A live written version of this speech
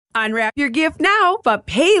Unwrap your gift now, but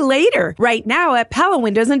pay later. Right now at Pella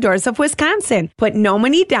Windows and Doors of Wisconsin. Put no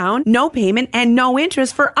money down, no payment, and no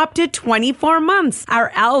interest for up to 24 months.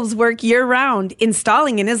 Our elves work year-round,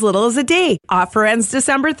 installing in as little as a day. Offer ends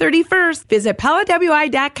December 31st. Visit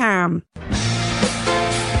PellaWI.com.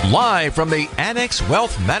 Live from the Annex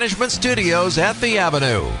Wealth Management Studios at the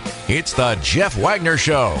Avenue, it's the Jeff Wagner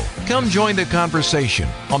Show. Come join the conversation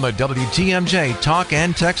on the WTMJ talk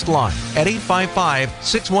and text line at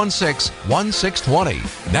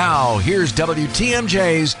 855-616-1620. Now, here's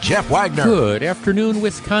WTMJ's Jeff Wagner. Good afternoon,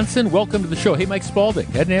 Wisconsin. Welcome to the show. Hey, Mike Spalding.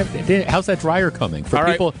 How's that dryer coming?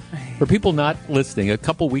 For people not listening, a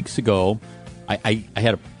couple weeks ago, I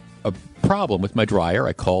had a problem with my dryer.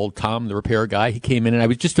 I called Tom, the repair guy. He came in, and I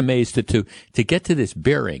was just amazed to get to this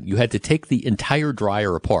bearing. You had to take the entire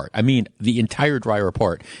dryer apart. I mean, the entire dryer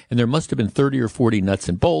apart. And there must have been 30 or 40 nuts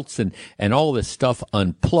and bolts and all this stuff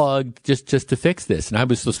unplugged just to fix this. And I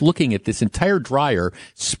was just looking at this entire dryer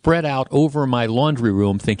spread out over my laundry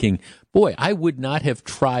room thinking, boy, I would not have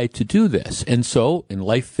tried to do this. And so in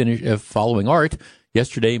life following art,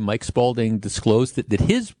 yesterday, Mike Spalding disclosed that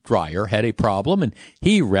his dryer had a problem, and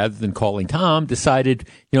he, rather than calling Tom, decided,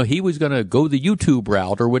 he was going to go the YouTube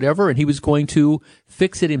route or whatever, and he was going to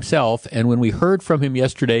fix it himself. And when we heard from him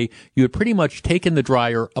yesterday, you had pretty much taken the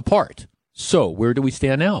dryer apart. So where do we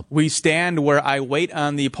stand now? We stand where I wait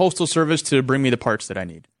on the Postal Service to bring me the parts that I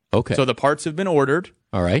need. Okay. So the parts have been ordered.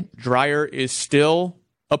 All right. Dryer is still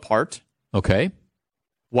apart. Okay.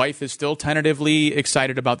 Wife is still tentatively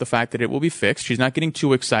excited about the fact that it will be fixed. She's not getting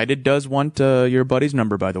too excited. Does want your buddy's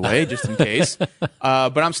number, by the way, just in case.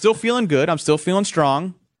 But I'm still feeling good. I'm still feeling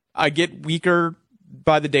strong. I get weaker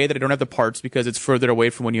by the day that I don't have the parts because it's further away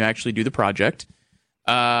from when you actually do the project.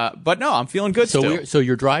 But no, I'm feeling good still. So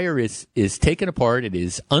your dryer is taken apart. It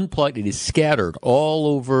is unplugged. It is scattered all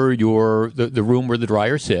over the room where the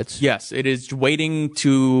dryer sits. Yes, it is waiting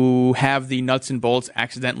to have the nuts and bolts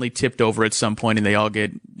accidentally tipped over at some point, and they all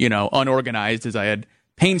get unorganized, as I had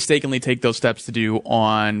painstakingly take those steps to do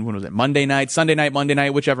on, when was it, Monday night, Sunday night, Monday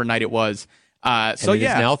night, whichever night it was. It is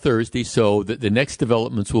now Thursday, so the next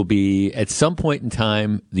developments will be at some point in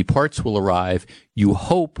time, the parts will arrive. You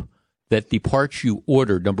hope that the parts you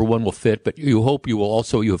ordered, number one, will fit, but you hope you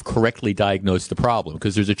have correctly diagnosed the problem,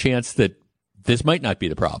 because there's a chance that this might not be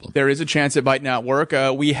the problem. There is a chance it might not work.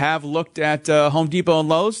 We have looked at Home Depot and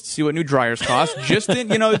Lowe's to see what new dryers cost.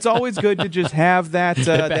 It's always good to just have that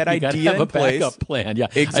idea in place. Backup plan. Yeah,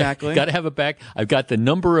 exactly. Got to have a back. I've got the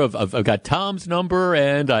number I've got Tom's number,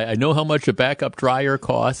 and I know how much a backup dryer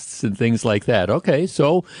costs and things like that. Okay,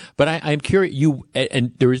 so, but I'm curious.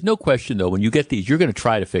 And there is no question though, when you get these, you're going to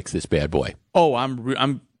try to fix this bad boy. Oh,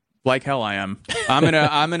 I'm like hell I am. I'm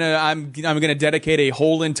gonna dedicate a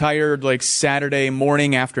whole entire Saturday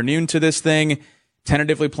morning, afternoon to this thing.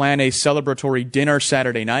 Tentatively plan a celebratory dinner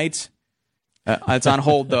Saturday night. It's on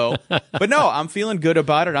hold though. But no, I'm feeling good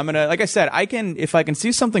about it. I'm gonna, like I said, if I can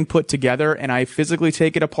see something put together and I physically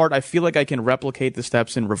take it apart, I feel like I can replicate the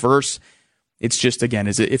steps in reverse. It's just, again,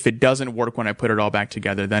 if it doesn't work when I put it all back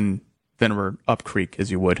together, then we're up creek,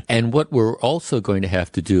 as you would. And what we're also going to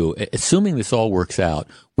have to do, assuming this all works out,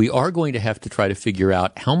 we are going to have to try to figure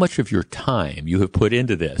out how much of your time you have put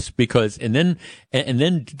into this, and then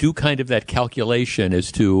do kind of that calculation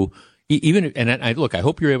as to look, I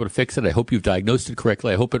hope you're able to fix it. I hope you've diagnosed it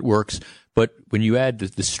correctly. I hope it works. But when you add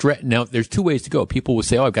the stress, now there's two ways to go. People will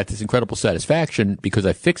say, "Oh, I've got this incredible satisfaction because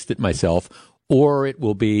I fixed it myself," or it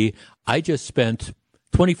will be, "I just spent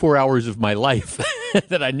 24 hours of my life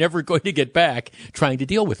that I'm never going to get back trying to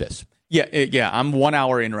deal with this." Yeah. I'm 1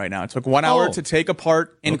 hour in right now. It took 1 hour to take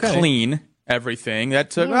apart and clean everything. That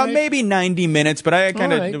took maybe 90 minutes, but I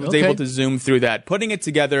kind of was able to zoom through that. Putting it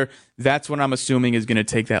together, that's what I'm assuming is going to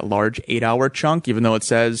take that large 8-hour chunk, even though it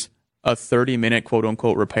says a 30-minute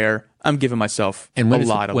quote-unquote repair. I'm giving myself a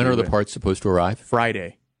lot of when leeway. Are the parts supposed to arrive?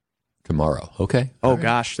 Friday. Tomorrow. Okay. Oh,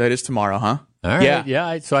 gosh, that is tomorrow, huh? All right.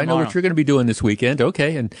 Yeah. So I know what you're going to be doing this weekend.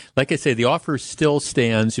 Okay. And like I say, the offer still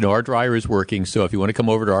stands. Our dryer is working. So if you want to come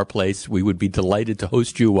over to our place, we would be delighted to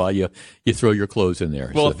host you while you throw your clothes in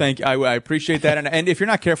there. Well, thank you. I appreciate that. And if you're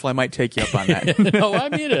not careful, I might take you up on that. No, I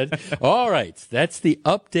mean it. All right. That's the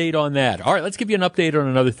update on that. All right. Let's give you an update on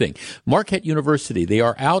another thing. Marquette University, they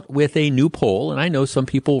are out with a new poll. And I know some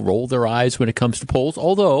people roll their eyes when it comes to polls,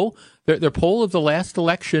 although their poll of the last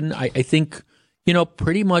election, I think,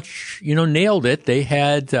 pretty much, nailed it. They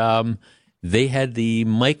had the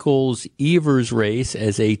Michaels-Evers race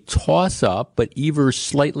as a toss-up, but Evers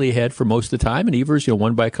slightly ahead for most of the time, and Evers,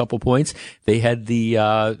 won by a couple points. They had they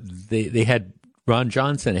had Ron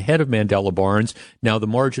Johnson ahead of Mandela Barnes. Now, the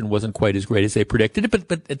margin wasn't quite as great as they predicted it,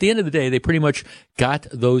 but at the end of the day, they pretty much got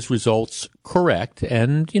those results correct.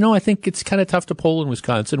 And, I think it's kind of tough to poll in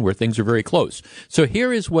Wisconsin where things are very close. So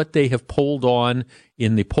here is what they have polled on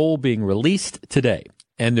in the poll being released today.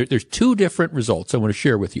 And there's two different results I want to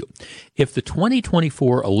share with you. If the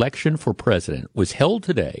 2024 election for president was held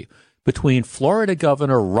today between Florida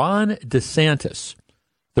Governor Ron DeSantis,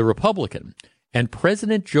 the Republican, and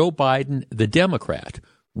President Joe Biden, the Democrat,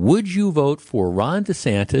 would you vote for Ron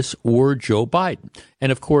DeSantis or Joe Biden?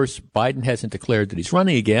 And of course, Biden hasn't declared that he's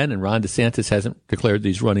running again, and Ron DeSantis hasn't declared that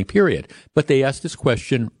he's running, period. But they asked this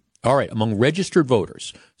question, all right, among registered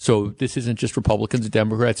voters. So this isn't just Republicans and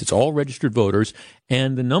Democrats, it's all registered voters.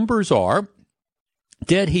 And the numbers are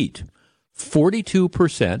dead heat.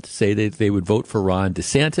 42% say that they would vote for Ron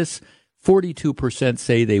DeSantis. 42%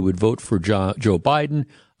 say they would vote for Joe Biden.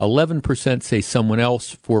 11% say someone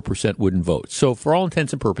else, 4% wouldn't vote. So for all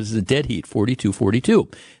intents and purposes, a dead heat,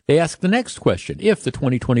 42-42. They ask the next question. If the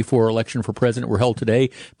 2024 election for president were held today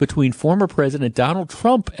between former President Donald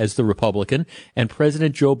Trump as the Republican and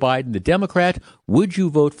President Joe Biden, the Democrat, would you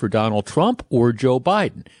vote for Donald Trump or Joe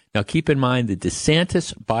Biden? Now keep in mind the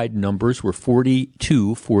DeSantis-Biden numbers were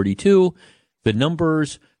 42-42. The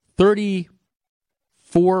numbers,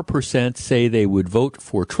 34% say they would vote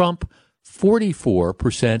for Trump.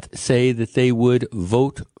 44% say that they would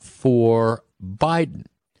vote for Biden,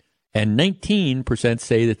 and 19%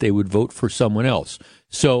 say that they would vote for someone else.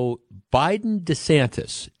 So Biden,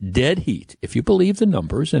 DeSantis, dead heat, if you believe the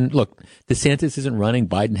numbers. And look, DeSantis isn't running.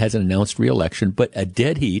 Biden hasn't announced re-election, but a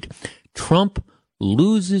dead heat. Trump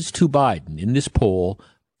loses to Biden in this poll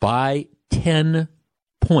by 10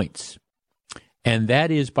 points. And that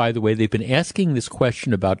is, by the way, they've been asking this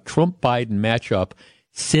question about Trump-Biden matchup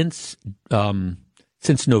since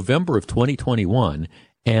November of 2021,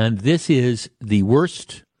 and this is the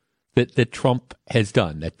worst that Trump has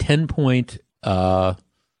done. That 10-point, I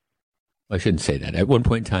shouldn't say that. At one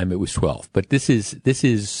point in time, it was 12, but this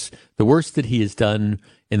is the worst that he has done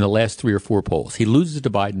in the last 3 or 4 polls. He loses to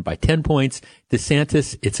Biden by 10 points.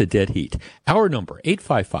 DeSantis, it's a dead heat. Our number,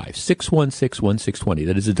 855-616-1620.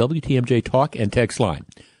 That is a WTMJ talk and text line.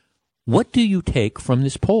 What do you take from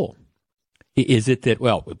this poll? Is it that,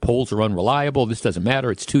 well, polls are unreliable, this doesn't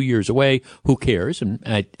matter, it's 2 years away, who cares? And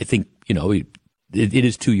I think, it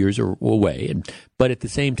is 2 years away. But at the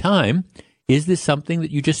same time, is this something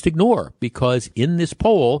that you just ignore? Because in this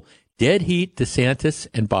poll, dead heat, DeSantis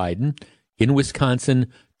and Biden. In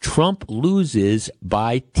Wisconsin, Trump loses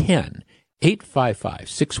by 10.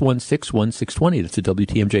 855-616-1620. That's a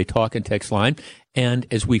WTMJ talk and text line. And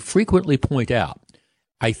as we frequently point out,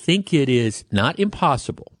 I think it is not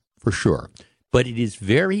impossible, for sure, but it is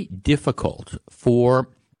very difficult for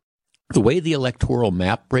the way the electoral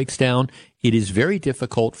map breaks down. It is very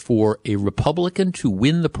difficult for a Republican to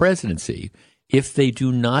win the presidency if they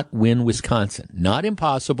do not win Wisconsin. Not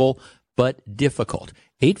impossible, but difficult.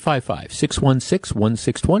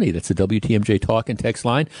 855-616-1620. That's the WTMJ talk and text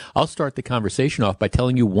line. I'll start the conversation off by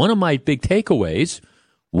telling you one of my big takeaways.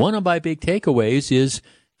 One of my big takeaways is,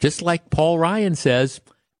 just like Paul Ryan says,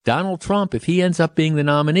 Donald Trump, if he ends up being the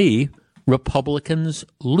nominee, Republicans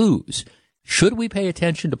lose. Should we pay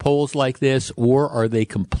attention to polls like this, or are they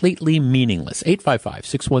completely meaningless?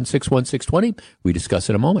 855-616-1620. We discuss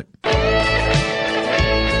in a moment.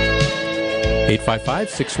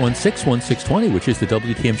 855-616-1620, which is the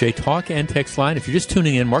WTMJ talk and text line. If you're just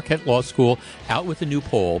tuning in, Marquette Law School out with a new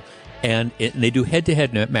poll. And they do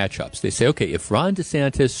head-to-head matchups. They say, okay, if Ron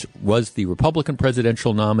DeSantis was the Republican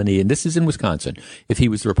presidential nominee, and this is in Wisconsin, if he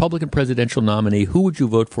was the Republican presidential nominee, who would you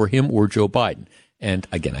vote for, him or Joe Biden? And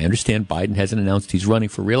again, I understand Biden hasn't announced he's running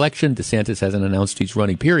for re-election. DeSantis hasn't announced he's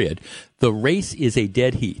running, period. The race is a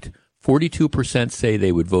dead heat. 42% say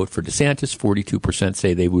they would vote for DeSantis. 42%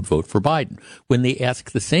 say they would vote for Biden. When they ask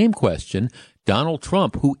the same question, Donald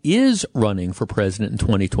Trump, who is running for president in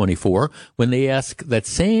 2024, when they ask that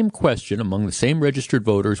same question among the same registered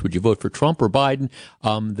voters, would you vote for Trump or Biden?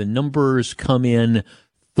 The numbers come in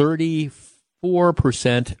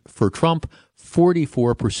 34% for Trump,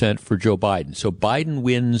 44% for Joe Biden. So Biden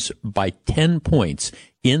wins by 10 points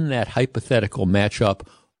in that hypothetical matchup.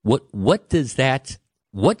 What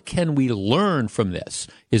can we learn from this?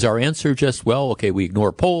 Is our answer just, well, okay, we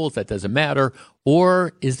ignore polls, that doesn't matter?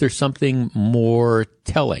 Or is there something more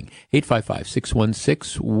telling?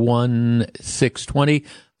 855-616-1620.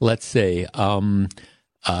 Let's say,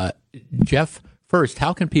 Jeff First,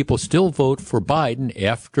 how can people still vote for Biden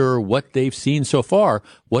after what they've seen so far?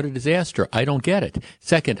 What a disaster. I don't get it.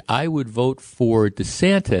 Second, I would vote for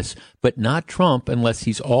DeSantis, but not Trump unless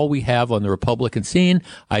he's all we have on the Republican scene.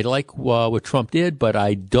 I like what Trump did, but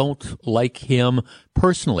I don't like him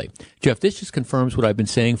personally. Jeff, this just confirms what I've been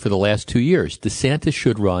saying for the last 2 years. DeSantis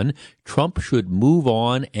should run. Trump should move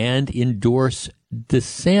on and endorse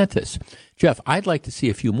DeSantis. Jeff, I'd like to see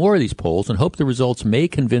a few more of these polls and hope the results may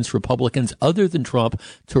convince Republicans other than Trump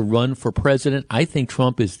to run for president. I think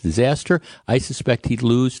Trump is a disaster. I suspect he'd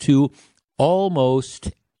lose to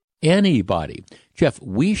almost anybody. Jeff,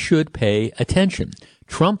 we should pay attention.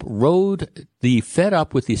 Trump rode the fed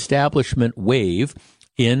up with the establishment wave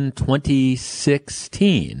in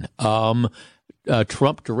 2016.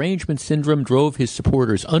 Trump derangement syndrome drove his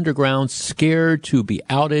supporters underground, scared to be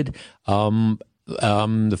outed.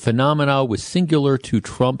 The phenomena was singular to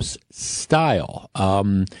Trump's style.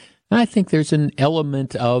 I think there's an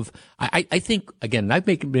element of, I think, again, and I've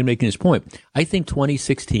been making this point, I think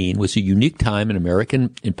 2016 was a unique time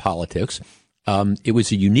in politics. It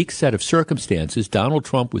was a unique set of circumstances. Donald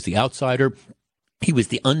Trump was the outsider. He was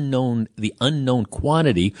the unknown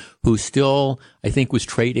quantity who still, I think, was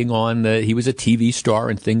trading on he was a TV star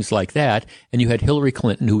and things like that. And you had Hillary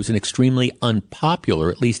Clinton, who was an extremely unpopular,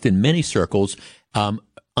 at least in many circles,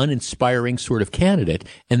 uninspiring sort of candidate.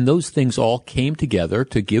 And those things all came together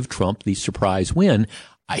to give Trump the surprise win.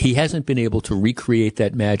 He hasn't been able to recreate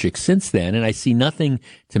that magic since then. And I see nothing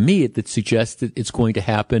to me that suggests that it's going to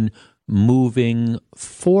happen moving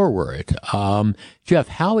forward. Jeff,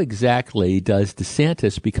 how exactly does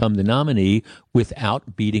DeSantis become the nominee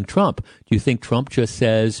without beating Trump? Do you think Trump just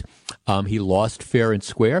says he lost fair and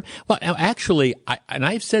square? Well, actually,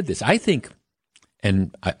 I've said this, I think,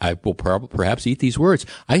 and I will perhaps eat these words,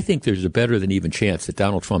 I think there's a better than even chance that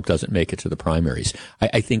Donald Trump doesn't make it to the primaries.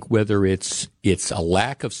 I think whether it's a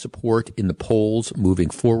lack of support in the polls moving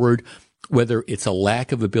forward, whether it's a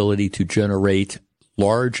lack of ability to generate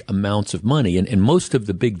large amounts of money, and most of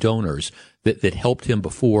the big donors that helped him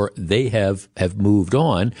before, they have moved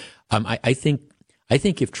on. I think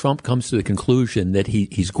if Trump comes to the conclusion that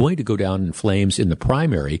he's going to go down in flames in the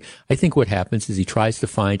primary, I think what happens is he tries to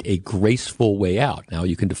find a graceful way out. Now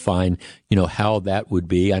you can define, how that would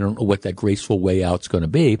be. I don't know what that graceful way out's going to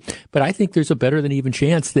be, but I think there's a better than even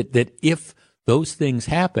chance that if those things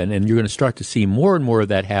happen, and you're going to start to see more and more of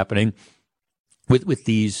that happening with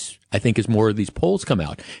these, I think, as more of these polls come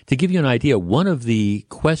out. To give you an idea, one of the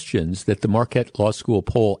questions that the Marquette Law School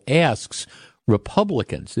poll asks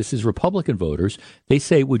Republicans, this is Republican voters, they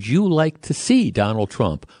say, would you like to see Donald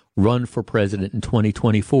Trump run for president in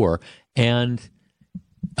 2024? And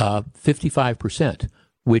 55%,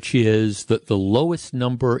 which is the lowest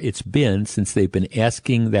number it's been since they've been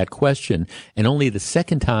asking that question, and only the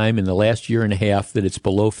second time in the last year and a half that it's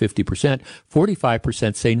below 50%.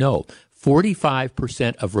 45% say no.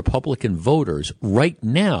 45% of Republican voters right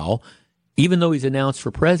now, even though he's announced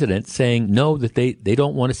for president, saying no, that they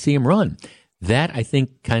don't want to see him run. That, I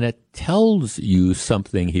think, kind of tells you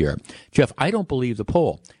something here. Jeff, I don't believe the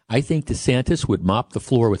poll. I think DeSantis would mop the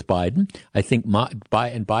floor with Biden. I think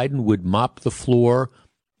Biden would mop the floor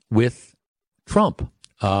with Trump.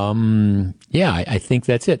 I think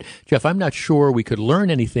that's it. Jeff, I'm not sure we could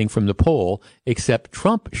learn anything from the poll, except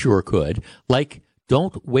Trump sure could. Like,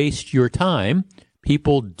 don't waste your time.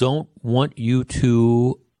 People don't want you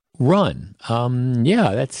to run.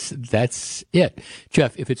 That's it.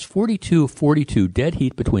 Jeff, if it's 42-42 dead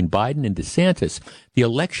heat between Biden and DeSantis, the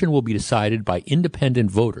election will be decided by independent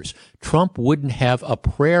voters. Trump wouldn't have a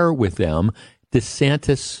prayer with them.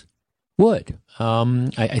 DeSantis would.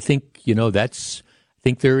 I think, I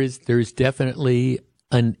think there is definitely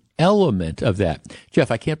an element of that.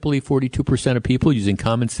 Jeff, I can't believe 42% of people using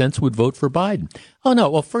common sense would vote for Biden. Oh, no.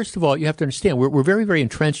 Well, first of all, you have to understand, we're very, very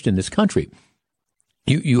entrenched in this country.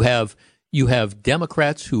 You have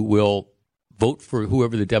Democrats who will vote for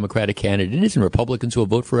whoever the Democratic candidate is, and Republicans who will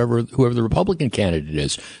vote for whoever the Republican candidate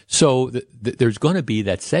is. So there's going to be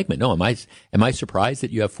that segment. No, am I surprised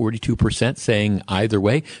that you have 42% saying either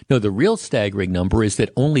way? No, the real staggering number is that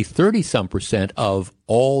only 30-some% of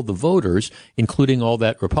all the voters, including all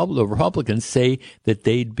that Republicans, say that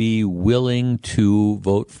they'd be willing to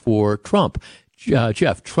vote for Trump.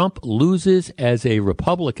 Jeff, Trump loses as a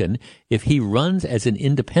Republican. If he runs as an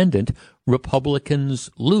independent, Republicans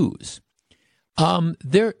lose.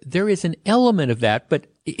 There is an element of that, but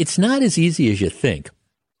it's not as easy as you think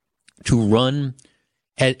to run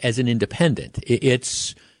as an independent.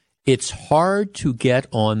 It's hard to get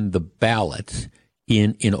on the ballot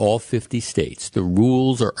in all 50 states. The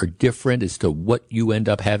rules are different as to what you end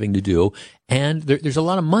up having to do. And there's a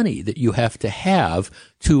lot of money that you have to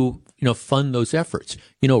fund those efforts.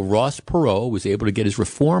 Ross Perot was able to get his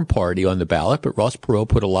Reform Party on the ballot, but Ross Perot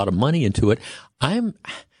put a lot of money into it.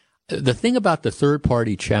 The thing about the third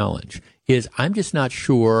party challenge is I'm just not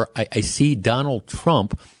sure I see Donald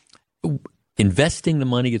Trump investing the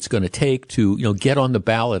money it's going to take to, get on the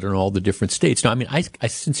ballot in all the different states. Now, I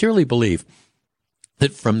sincerely believe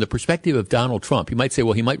that from the perspective of Donald Trump, you might say,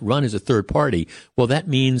 well, he might run as a third party. Well, that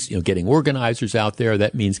means, getting organizers out there.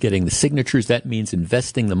 That means getting the signatures. That means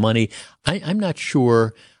investing the money. I'm not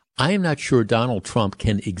sure Donald Trump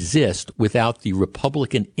can exist without the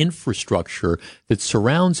Republican infrastructure that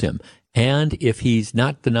surrounds him. And if he's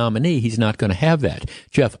not the nominee, he's not going to have that.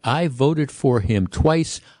 Jeff, I voted for him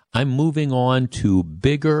twice. I'm moving on to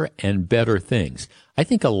bigger and better things. I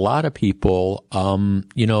think a lot of people,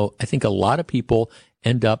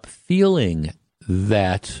 end up feeling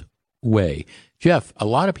that way. Jeff, a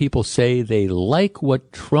lot of people say they like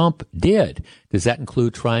what Trump did. Does that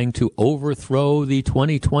include trying to overthrow the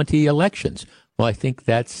 2020 elections? Well, I think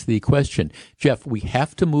that's the question. Jeff, we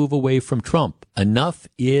have to move away from Trump. Enough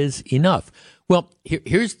is enough. Well,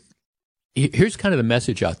 here's kind of the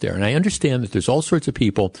message out there. And I understand that there's all sorts of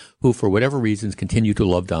people who, for whatever reasons, continue to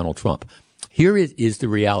love Donald Trump. Here is the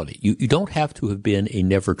reality. You don't have to have been a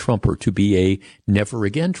never Trumper to be a never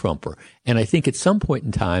again Trumper. And I think at some point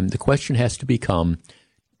in time, the question has to become,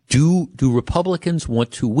 do Republicans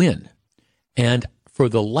want to win? And for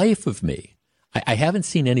the life of me, I haven't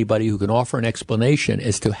seen anybody who can offer an explanation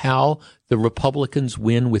as to how the Republicans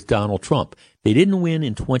win with Donald Trump. They didn't win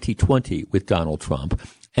in 2020 with Donald Trump.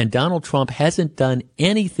 And Donald Trump hasn't done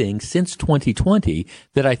anything since 2020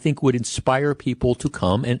 that I think would inspire people to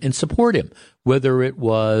come and support him, whether it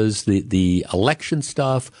was the election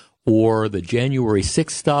stuff or the January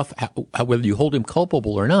 6th stuff, whether you hold him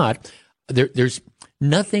culpable or not. There's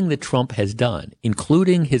nothing that Trump has done,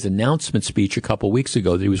 including his announcement speech a couple weeks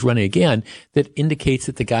ago that he was running again, that indicates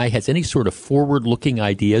that the guy has any sort of forward-looking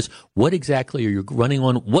ideas. What exactly are you running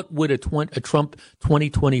on? What would a Trump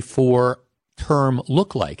 2024 term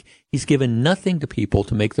look like? He's given nothing to people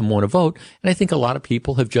to make them want to vote. And I think a lot of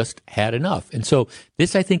people have just had enough. And so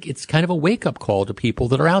this, I think it's kind of a wake-up call to people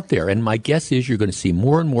that are out there. And my guess is you're going to see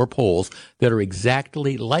more and more polls that are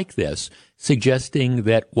exactly like this, suggesting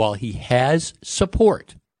that while he has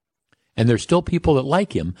support, and there's still people that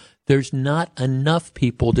like him, there's not enough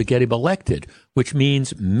people to get him elected, which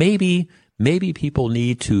means maybe people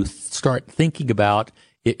need to start thinking about,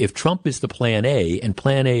 if Trump is the plan A and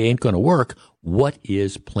plan A ain't going to work, what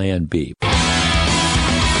is plan B?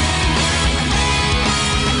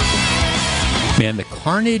 Man, the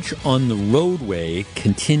carnage on the roadway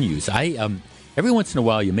continues. Every once in a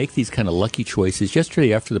while, you make these kind of lucky choices.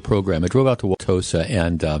 Yesterday after the program, I drove out to Wauwatosa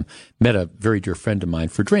and met a very dear friend of mine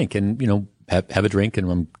for a drink. And, have a drink,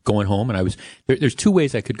 and I'm going home. And there's two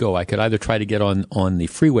ways I could go. I could either try to get on the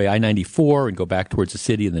freeway I-94 and go back towards the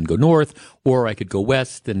city and then go north, or I could go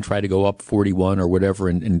west and try to go up 41 or whatever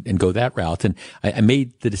and go that route. And I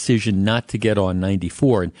made the decision not to get on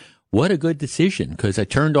 94. And what a good decision, because I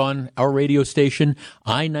turned on our radio station.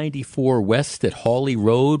 I-94 west at Hawley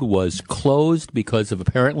Road was closed because of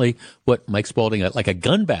apparently what Mike Spalding, like a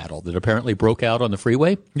gun battle that apparently broke out on the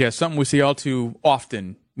freeway. Yeah, something we see all too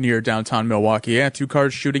often near downtown Milwaukee. Yeah, two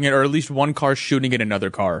cars shooting it, or at least one car shooting at another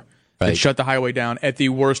car. Right. It shut the highway down at the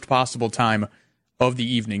worst possible time of the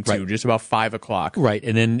evening, too, right. Just about 5 o'clock. Right,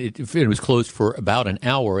 and then it was closed for about an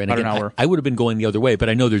hour. And again, I would have been going the other way, but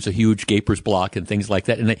I know there's a huge Gapers Block and things like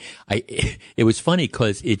that. And it was funny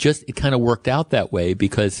because it kind of worked out that way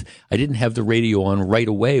because I didn't have the radio on right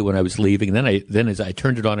away when I was leaving. And then as I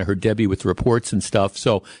turned it on, I heard Debbie with the reports and stuff.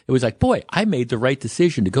 So it was like, boy, I made the right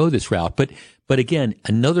decision to go this route. But again,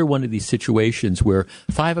 another one of these situations where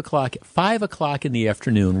 5 o'clock in the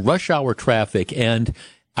afternoon, rush hour traffic, and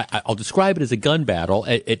I'll describe it as a gun battle,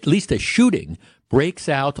 at least a shooting, breaks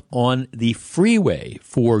out on the freeway,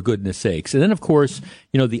 for goodness sakes. And then, of course,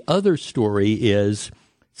 the other story is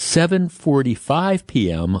 7:45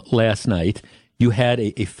 p.m. last night, you had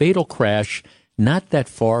a fatal crash not that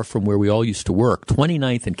far from where we all used to work,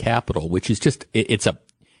 29th and Capitol, which is just, it's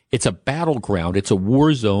a battleground. It's a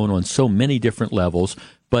war zone on so many different levels.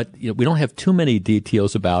 But we don't have too many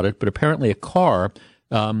details about it. But apparently a car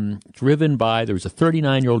driven by, there was a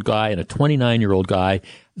 39-year-old guy and a 29-year-old guy.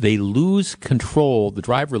 They lose control. The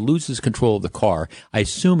driver loses control of the car. I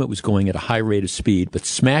assume it was going at a high rate of speed, but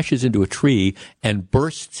smashes into a tree and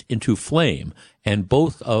bursts into flame. And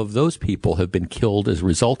both of those people have been killed as a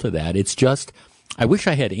result of that. It's just, I wish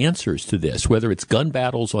I had answers to this, whether it's gun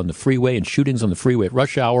battles on the freeway and shootings on the freeway at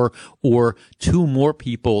rush hour, or 2 more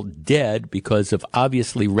people dead because of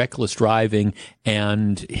obviously reckless driving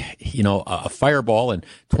and, a fireball in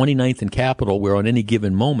 29th and Capitol, where on any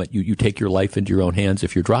given moment you take your life into your own hands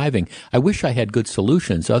if you're driving. I wish I had good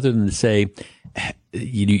solutions other than to say,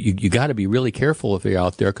 you got to be really careful if you're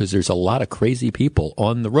out there because there's a lot of crazy people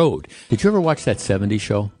on the road. Did you ever watch that 70s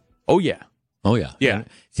show? Oh, yeah. Oh, yeah. Yeah.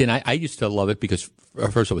 See, and I used to love it because,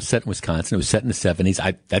 first, it was set in Wisconsin. It was set in the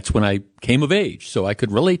 70s. That's when I came of age, so I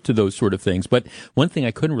could relate to those sort of things. But one thing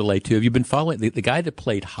I couldn't relate to, have you been following the guy that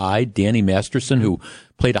played Hyde, Danny Masterson, who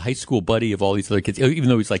played a high school buddy of all these other kids, even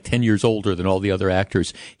though he's like 10 years older than all the other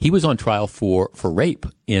actors? He was on trial for rape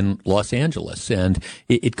in Los Angeles. And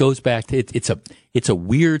it goes back to, it's a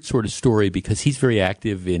weird sort of story because he's very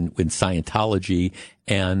active in Scientology,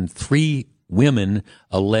 and 3 women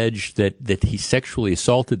allege that he sexually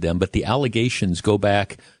assaulted them, but the allegations go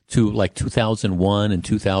back to like 2001 and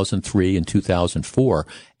 2003 and 2004.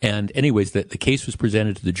 And anyways, the case was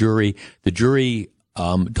presented to the jury. The jury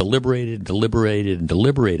deliberated,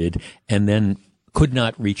 and then could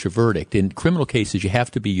not reach a verdict. In criminal cases, you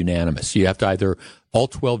have to be unanimous. You have to all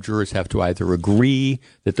 12 jurors have to either agree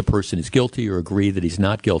that the person is guilty or agree that he's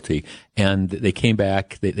not guilty. And they came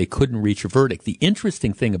back, they couldn't reach a verdict. The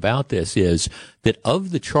interesting thing about this is that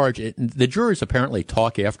of the charge, the jurors apparently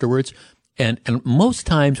talk afterwards. And most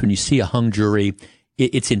times when you see a hung jury,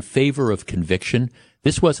 it's in favor of conviction.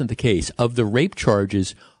 This wasn't the case. Of the rape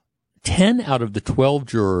charges, 10 out of the 12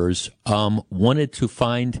 jurors wanted to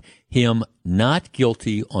find him not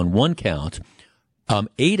guilty on 1 count.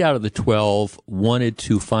 8 out of the 12 wanted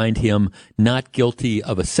to find him not guilty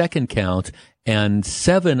of a 2nd count, and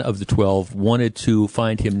 7 of the 12 wanted to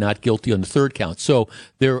find him not guilty on the 3rd count. So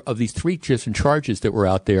of these 3 different charges that were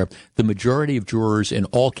out there, the majority of jurors in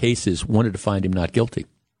all cases wanted to find him not guilty.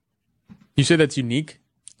 You say that's unique?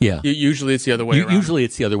 Yeah. Usually it's the other way around. Usually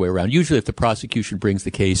it's the other way around. Usually if the prosecution brings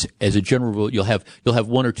the case, as a general rule, you'll have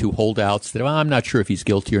 1 or 2 holdouts that, I'm not sure if he's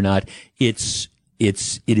guilty or not. It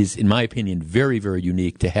is, in my opinion, very, very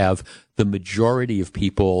unique to have the majority of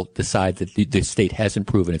people decide that the state hasn't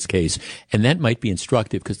proven its case. And that might be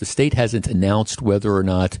instructive because the state hasn't announced whether or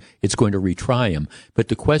not it's going to retry him. But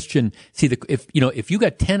the question, if you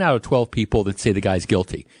got 10 out of 12 people that say the guy's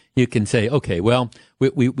guilty, you can say, okay, well, we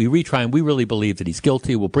retry him. We really believe that he's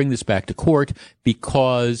guilty. We'll bring this back to court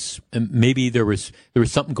because maybe there was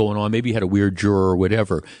something going on. Maybe he had a weird juror or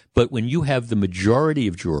whatever. But when you have the majority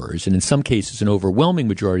of jurors, and in some cases an overwhelming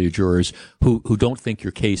majority of jurors who don't think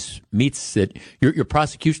your case meets it, your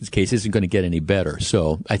prosecution's case isn't going to get any better.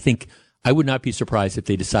 So I think I would not be surprised if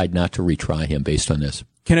they decide not to retry him based on this.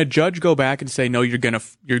 Can a judge go back and say, no, you're going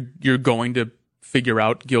to figure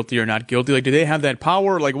out guilty or not guilty? Like, do they have that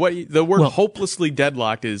power? Like, what the word hopelessly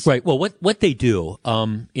deadlocked is? Right. Well, what they do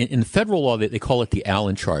in federal law, they call it the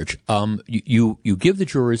Allen charge. You give the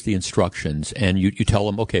jurors the instructions and you tell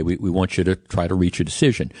them, okay, we want you to try to reach a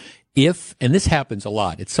decision. And this happens a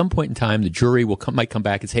lot, at some point in time, the jury might come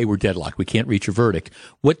back and say, hey, we're deadlocked. We can't reach a verdict.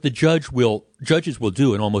 What the judges will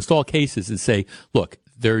do in almost all cases is say, look,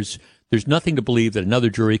 there's nothing to believe that another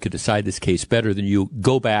jury could decide this case better than you.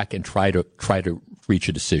 Go back and try to reach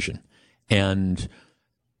a decision. And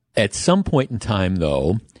at some point in time,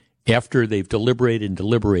 though, after they've deliberated,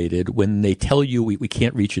 when they tell you we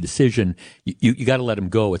can't reach a decision, you got to let them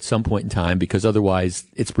go at some point in time because otherwise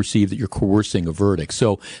it's perceived that you're coercing a verdict.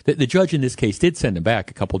 So the judge in this case did send him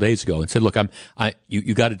back a couple of days ago and said, look,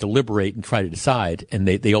 you got to deliberate and try to decide, and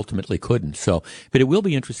they ultimately couldn't. So, but it will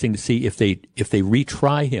be interesting to see if they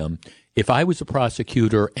retry him. If I was a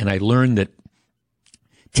prosecutor and I learned that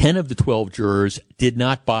 10 of the 12 jurors did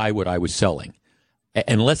not buy what I was selling,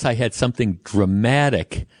 unless I had something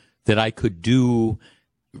dramatic that I could do,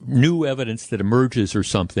 new evidence that emerges or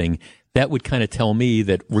something, that would kind of tell me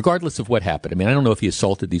that regardless of what happened, I mean, I don't know if he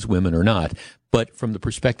assaulted these women or not, but from the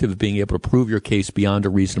perspective of being able to prove your case beyond a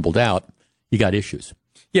reasonable doubt, you got issues.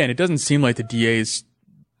 Yeah, and it doesn't seem like the DA is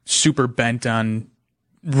super bent on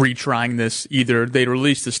retrying this either. They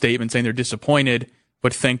released a statement saying they're disappointed,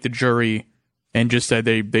 but thanked the jury and just said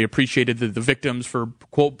they appreciated the victims for,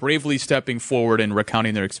 quote, bravely stepping forward and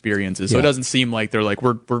recounting their experiences. So It doesn't seem like they're like,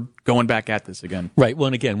 we're going back at this again. Right. Well,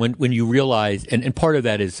 and again, when you realize, and part of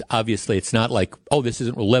that is obviously it's not like, oh, this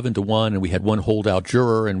isn't 11-1 and we had one holdout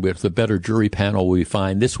juror and with a better jury panel we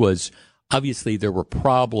find. This was, obviously there were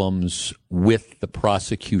problems with the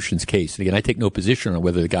prosecution's case. And again, I take no position on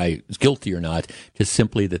whether the guy is guilty or not, just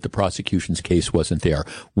simply that the prosecution's case wasn't there.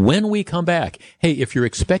 When we come back, hey, if you're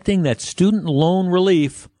expecting that student loan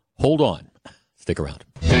relief, hold on. Stick around.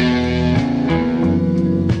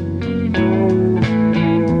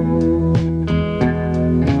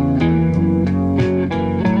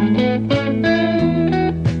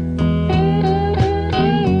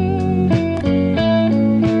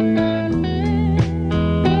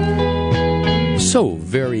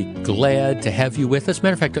 very glad to have you with us.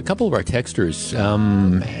 Matter of fact, a couple of our texters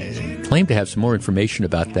claim to have some more information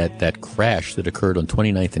about that crash that occurred on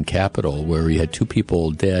 29th and Capitol, where we had two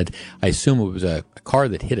people dead. I assume it was a car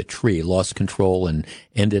that hit a tree, lost control, and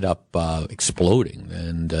ended up exploding,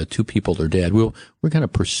 and two people are dead. We're kind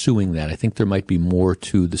of pursuing that. I think there might be more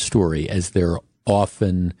to the story, as there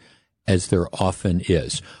often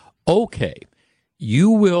is. Okay.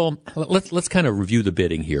 You will, let's kind of review the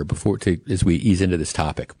bidding here as we ease into this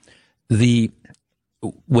topic. When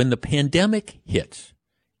the pandemic hit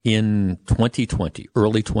in 2020,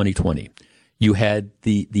 early 2020, you had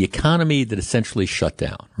the economy that essentially shut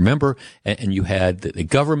down. Remember? And you had the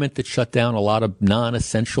government that shut down a lot of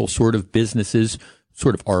non-essential sort of businesses,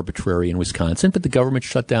 sort of arbitrary in Wisconsin, but the government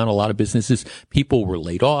shut down a lot of businesses. People were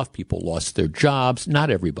laid off. People lost their jobs.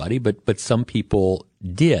 Not everybody, but some people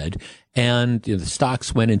did. And the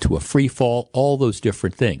stocks went into a free fall, all those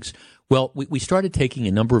different things. Well, we started taking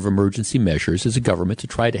a number of emergency measures as a government to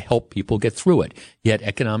try to help people get through it. You had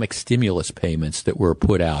economic stimulus payments that were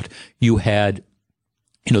put out. You had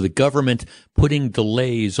the government putting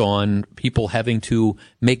delays on people having to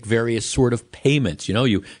make various sort of payments.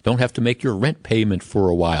 You don't have to make your rent payment for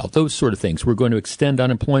a while. Those sort of things. We're going to extend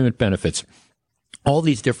unemployment benefits. All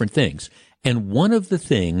these different things. And one of the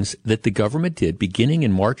things that the government did beginning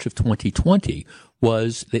in March of 2020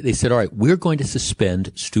 was they said, all right, we're going to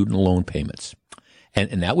suspend student loan payments.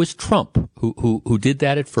 And that was Trump who did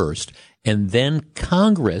that at first. And then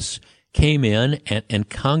Congress came in and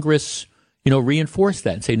Congress, reinforced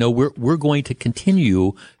that and say, no, we're going to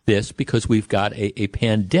continue this because we've got a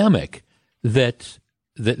pandemic that's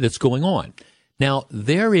going on. Now,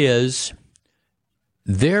 there is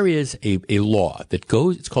a law that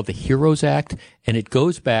it's called the HEROES Act, and it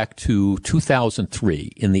goes back to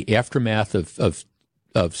 2003 in the aftermath of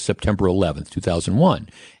September 11th, 2001.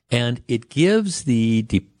 And it gives the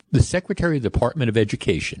Secretary of the Department of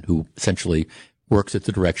Education, who essentially works at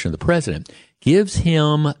the direction of the president, gives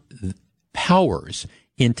him powers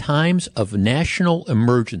in times of national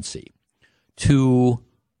emergency to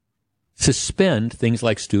suspend things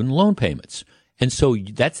like student loan payments. And so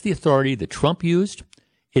that's the authority that Trump used.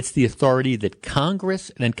 It's the authority that Congress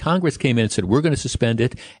came in and said, we're going to suspend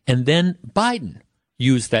it. And then Biden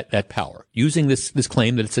used that power, using this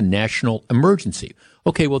claim that it's a national emergency.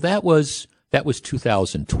 Okay, well, that was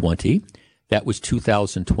 2020. That was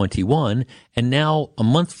 2021. And now, a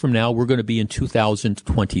month from now, we're going to be in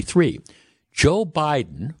 2023. Joe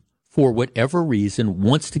Biden, for whatever reason,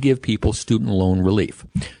 wants to give people student loan relief.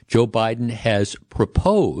 Joe Biden has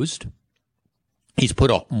proposed, he's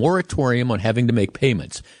put a moratorium on having to make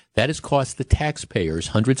payments. That has cost the taxpayers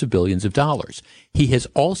hundreds of billions of dollars. He has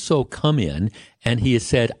also come in and he has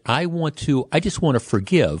said, I just want to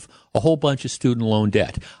forgive a whole bunch of student loan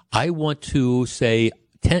debt. I want to say,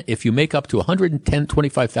 if you make up to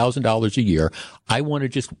 $125,000 a year, I want to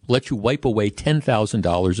just let you wipe away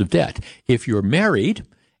 $10,000 of debt. If you're married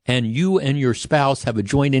and you and your spouse have a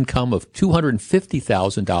joint income of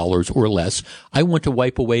 $250,000 or less, I want to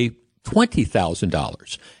wipe away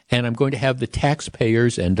 $20,000. And I'm going to have the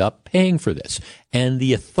taxpayers end up paying for this. And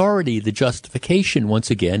the authority, the justification, once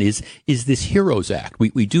again, is this HEROES Act.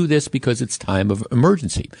 We do this because it's time of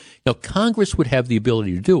emergency. Now, Congress would have the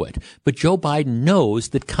ability to do it, but Joe Biden knows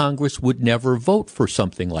that Congress would never vote for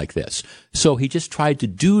something like this. So he just tried to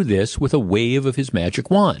do this with a wave of his magic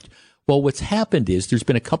wand. Well, what's happened is there's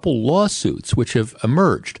been a couple lawsuits which have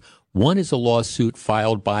emerged. One is a lawsuit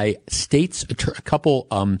filed by a couple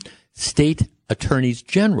state attorneys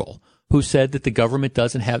general who said that the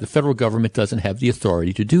federal government doesn't have the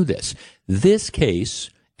authority to do this. This case,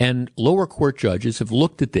 and lower court judges have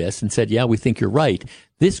looked at this and said, yeah, we think you're right.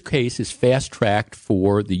 This case is fast-tracked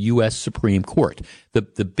for the U.S. Supreme Court.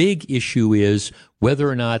 The big issue is whether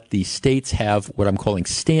or not the states have what I'm calling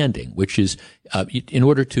standing, which is in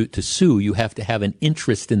order to sue, you have to have an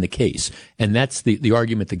interest in the case. And that's the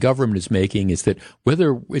argument the government is making, is that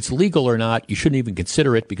whether it's legal or not, you shouldn't even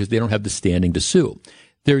consider it because they don't have the standing to sue.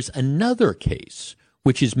 There's another case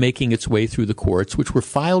which is making its way through the courts, which were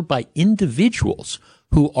filed by individuals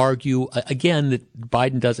who argue, again, that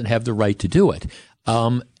Biden doesn't have the right to do it.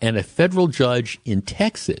 And a federal judge in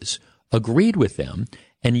Texas agreed with them.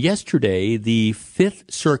 And yesterday, the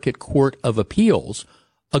Fifth Circuit Court of Appeals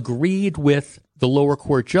agreed with the lower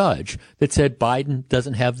court judge that said Biden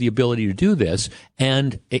doesn't have the ability to do this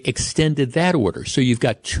and extended that order. So you've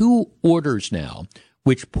got two orders now,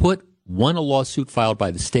 which put one a lawsuit filed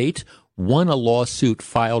by the state, one a lawsuit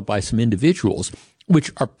filed by some individuals,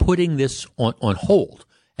 which are putting this on hold.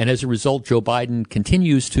 And as a result, Joe Biden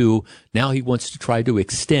continues to, now he wants to try to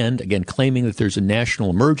extend, again, claiming that there's a national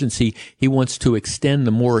emergency, he wants to extend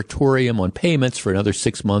the moratorium on payments for another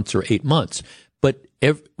 6 months or 8 months. But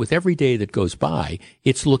with every day that goes by,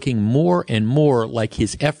 it's looking more and more like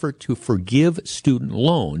his effort to forgive student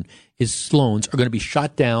loans are going to be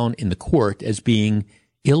shot down in the court as being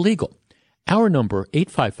illegal. Our number,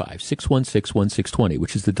 855-616-1620,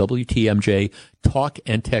 which is the WTMJ talk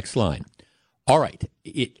and text line. All right.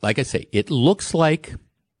 Like I say, it looks like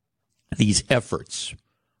these efforts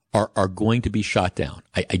are going to be shot down.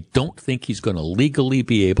 I don't think he's going to legally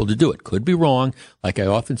be able to do it. Could be wrong. Like I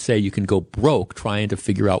often say, you can go broke trying to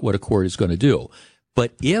figure out what a court is going to do.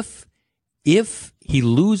 But if he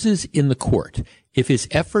loses in the court, if his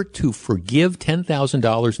effort to forgive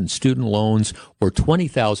 $10,000 in student loans or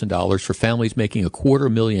 $20,000 for families making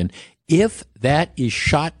 $250,000, if that is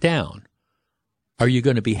shot down, are you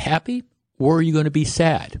going to be happy or are you going to be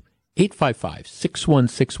sad?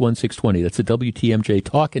 855-616-1620. That's the WTMJ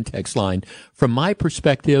talk and text line. From my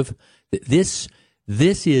perspective, this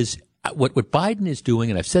is what Biden is doing,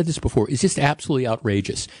 and I've said this before, is just absolutely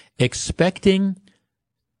outrageous. Expecting,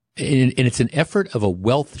 and it's an effort of a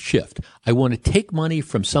wealth shift. I want to take money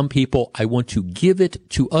from some people. I want to give it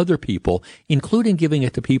to other people, including giving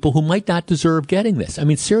it to people who might not deserve getting this. I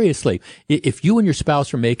mean, seriously, if you and your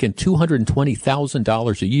spouse are making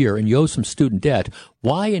 $220,000 a year and you owe some student debt,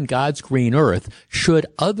 why in God's green earth should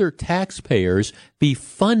other taxpayers be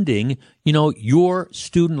funding, your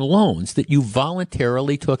student loans that you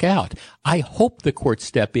voluntarily took out? I hope the courts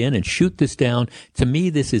step in and shoot this down. To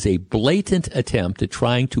me, this is a blatant attempt at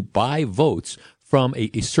trying to buy votes from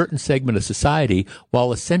a certain segment of society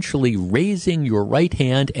while essentially raising your right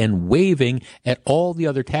hand and waving at all the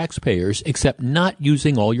other taxpayers, except not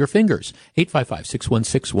using all your fingers.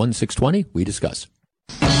 855-616-1620. We discuss.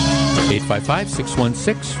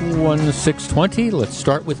 855-616-1620. Let's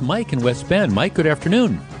start with Mike in West Bend. Mike, good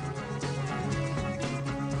afternoon.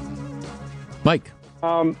 Mike.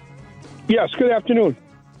 Yes, good afternoon.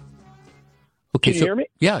 Okay, Can you hear me?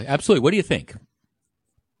 Yeah, absolutely. What do you think?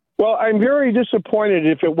 Well, I'm very disappointed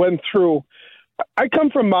if it went through. I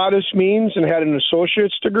come from modest means and had an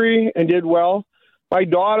associate's degree and did well. My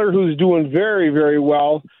daughter, who's doing very, very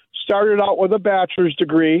well, started out with a bachelor's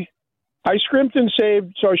degree. I scrimped and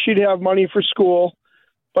saved so she'd have money for school,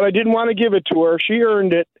 but I didn't want to give it to her. She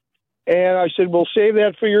earned it, and I said, well, save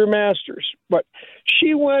that for your master's. But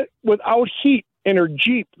she went without heat in her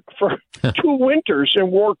Jeep for 2 winters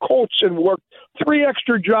and wore coats and worked 3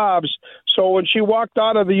 extra jobs. So when she walked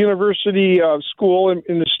out of the university school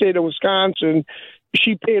in the state of Wisconsin,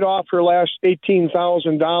 she paid off her last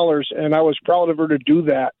 $18,000, and I was proud of her to do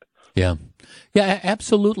that. Yeah. Yeah,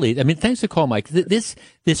 absolutely. I mean, thanks for the call, Mike. This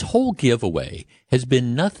whole giveaway has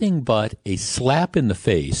been nothing but a slap in the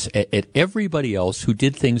face at everybody else who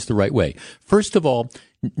did things the right way. First of all,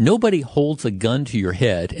 nobody holds a gun to your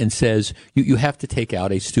head and says you have to take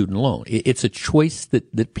out a student loan. It's a choice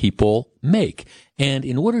that people make. And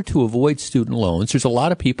in order to avoid student loans, there's a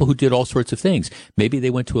lot of people who did all sorts of things. Maybe they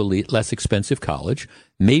went to a less expensive college.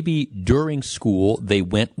 Maybe during school they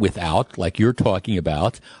went without, like you're talking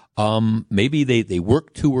about. Maybe they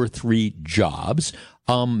worked 2 or 3 jobs.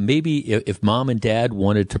 Maybe if mom and dad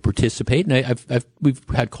wanted to participate, and we've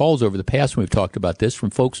had calls over the past when we've talked about this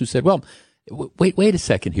from folks who said, well, wait a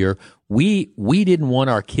second here. We didn't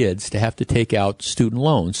want our kids to have to take out student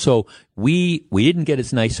loans, so we didn't get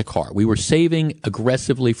as nice a car. We were saving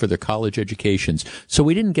aggressively for their college educations, so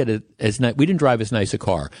we didn't get we didn't drive as nice a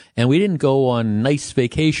car, and we didn't go on nice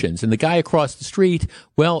vacations. And the guy across the street,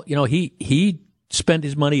 well, he spent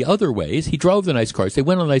his money other ways. He drove the nice cars. They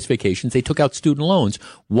went on nice vacations. They took out student loans.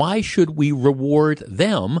 Why should we reward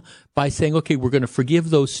them by saying, okay, we're going to forgive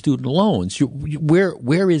those student loans?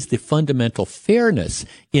 Where is the fundamental fairness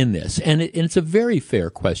in this? And it's a very fair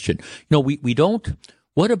question. We don't.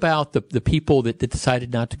 What about the people that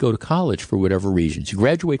decided not to go to college for whatever reasons? You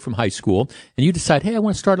graduate from high school and you decide, hey, I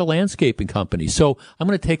want to start a landscaping company. So I'm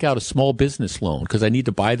going to take out a small business loan because I need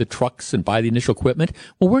to buy the trucks and buy the initial equipment.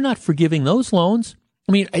 Well, we're not forgiving those loans.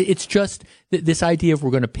 I mean, it's just this idea of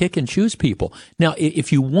we're going to pick and choose people. Now,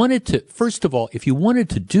 if you wanted to, first of all, if you wanted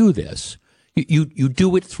to do this, you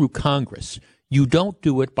do it through Congress. You don't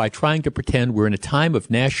do it by trying to pretend we're in a time of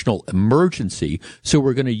national emergency, so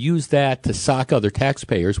we're going to use that to sock other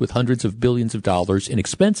taxpayers with hundreds of billions of dollars in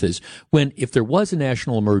expenses, when if there was a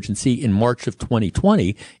national emergency in March of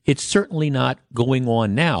 2020, it's certainly not going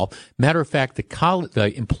on now. Matter of fact,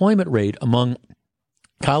 the employment rate among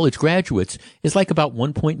college graduates is like about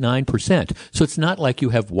 1.9%. So it's not like you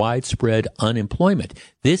have widespread unemployment.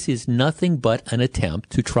 This is nothing but an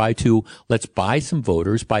attempt to try to, let's buy some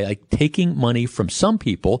voters by like taking money from some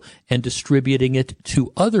people and distributing it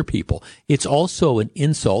to other people. It's also an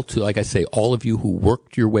insult to, like I say, all of you who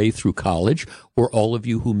worked your way through college, or all of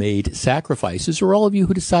you who made sacrifices, or all of you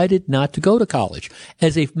who decided not to go to college.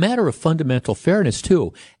 As a matter of fundamental fairness,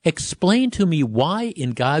 too, explain to me why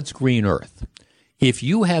in God's green earth, if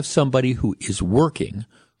you have somebody who is working,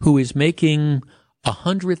 who is making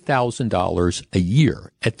 $100,000 a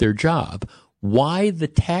year at their job, why the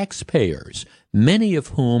taxpayers, many of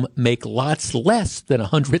whom make lots less than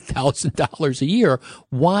 $100,000 a year,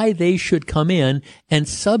 why they should come in and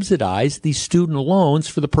subsidize these student loans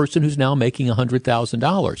for the person who's now making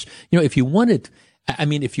 $100,000. You know, if you wanted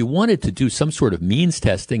to do some sort of means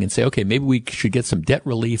testing and say, okay, maybe we should get some debt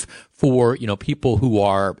relief for, people who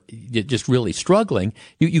are just really struggling,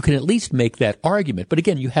 you can at least make that argument. But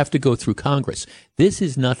again, you have to go through Congress. This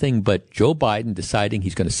is nothing but Joe Biden deciding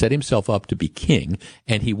he's going to set himself up to be king,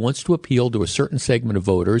 and he wants to appeal to a certain segment of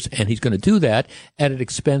voters, and he's going to do that at an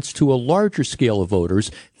expense to a larger scale of voters,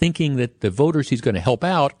 thinking that the voters he's going to help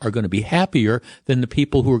out are going to be happier than the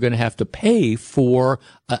people who are going to have to pay for,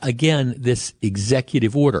 again, this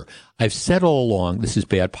executive order. I've said all along this is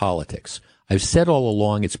bad politics. I've said all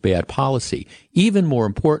along it's bad policy. Even more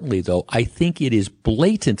importantly, though, I think it is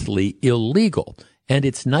blatantly illegal. And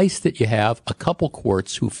it's nice that you have a couple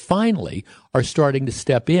courts who finally are starting to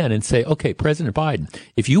step in and say, okay, President Biden,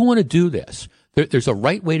 if you want to do this, there's a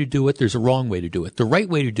right way to do it. There's a wrong way to do it. The right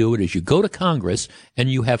way to do it is you go to Congress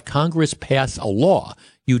and you have Congress pass a law.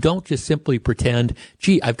 You don't just simply pretend,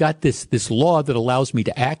 gee, I've got this law that allows me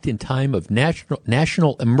to act in time of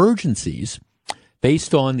national emergencies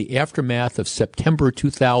based on the aftermath of September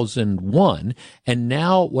 2001. And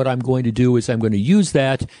now what I'm going to do is I'm going to use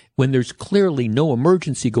that when there's clearly no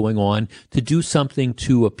emergency going on to do something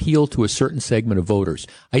to appeal to a certain segment of voters.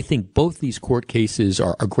 I think both these court cases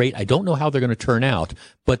are great. I don't know how they're going to turn out,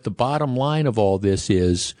 but the bottom line of all this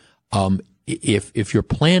is, if you're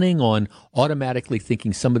planning on automatically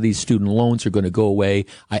thinking some of these student loans are going to go away,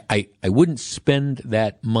 I wouldn't spend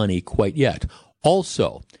that money quite yet.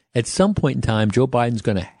 Also, at some point in time, Joe Biden's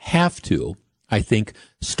going to have to, I think,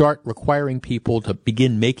 start requiring people to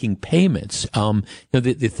begin making payments.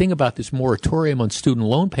 The thing about this moratorium on student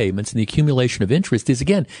loan payments and the accumulation of interest is,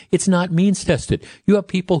 again, it's not means tested. You have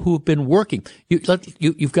people who have been working.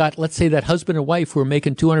 You've got, let's say, that husband and wife who are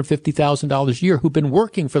making $250,000 a year who've been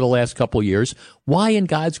working for the last couple of years. Why in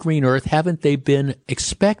God's green earth haven't they been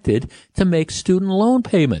expected to make student loan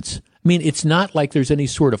payments? I mean, it's not like there's any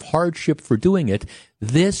sort of hardship for doing it.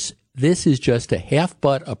 This is just a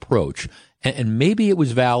half-butt approach. And maybe it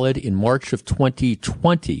was valid in March of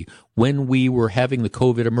 2020 when we were having the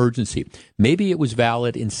COVID emergency. Maybe it was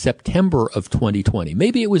valid in September of 2020.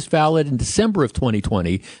 Maybe it was valid in December of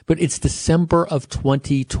 2020, but it's December of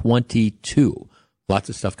 2022. Lots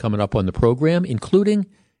of stuff coming up on the program, including,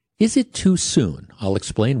 is it too soon? I'll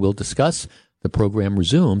explain. We'll discuss. The program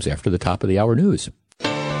resumes after the top of the hour news.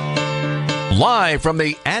 Live from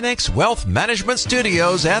the Annex Wealth Management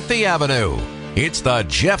Studios at the Avenue, it's the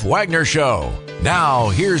Jeff Wagner Show. Now,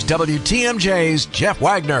 here's WTMJ's Jeff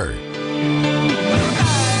Wagner.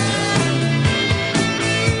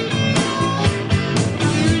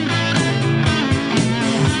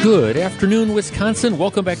 Good afternoon, Wisconsin.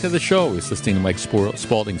 Welcome back to the show. We're listening to Mike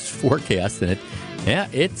Spalding's forecast, and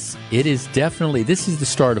it is definitely, this is the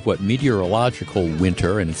start of meteorological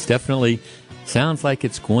winter, and it's definitely sounds like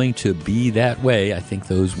it's going to be that way. I think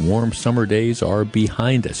those warm summer days are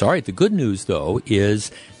behind us. All right, the good news, though, is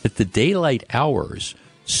that the daylight hours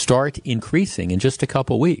start increasing in just a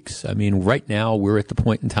couple weeks. I mean, right now we're at the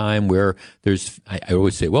point in time where there's, I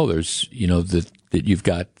always say, well, there's, that you've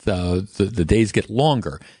got the days get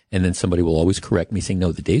longer. And then somebody will always correct me saying,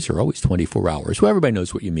 no, the days are always 24 hours. Well, everybody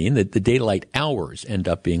knows what you mean, that the daylight hours end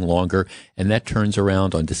up being longer. And that turns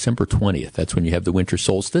around on December 20th. That's when you have the winter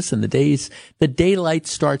solstice, and the daylight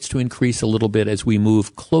starts to increase a little bit as we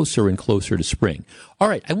move closer and closer to spring. All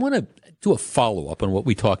right. I want to do a follow-up on what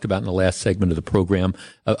we talked about in the last segment of the program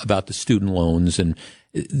about the student loans. And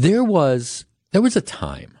there was a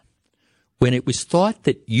time when it was thought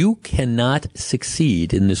that you cannot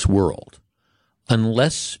succeed in this world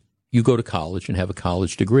unless you go to college and have a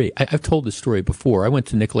college degree. I've told this story before. I went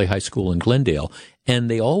to Nicolay High School in Glendale, and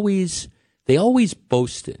they always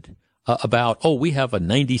boasted about, we have a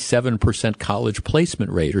 97% college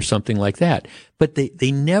placement rate or something like that. But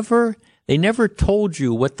they never told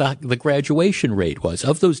you what the graduation rate was.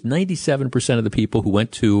 Of those 97% of the people who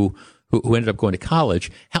went to who ended up going to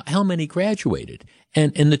college, how many graduated?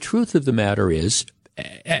 And the truth of the matter is,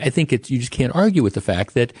 I think you just can't argue with the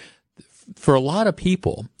fact that for a lot of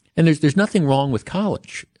people, and there's nothing wrong with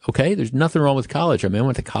college, okay? There's nothing wrong with college. I mean, I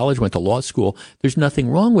went to college, went to law school. There's nothing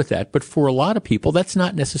wrong with that. But for a lot of people, that's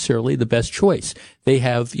not necessarily the best choice. They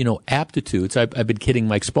have, aptitudes. I've been kidding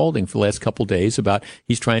Mike Spaulding for the last couple of days about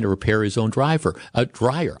he's trying to repair his own dryer.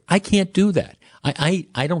 I can't do that.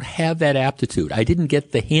 I don't have that aptitude. I didn't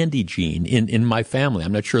get the handy gene in my family.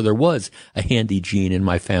 I'm not sure there was a handy gene in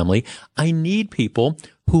my family. I need people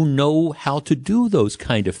who know how to do those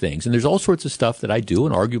kind of things. And there's all sorts of stuff that I do,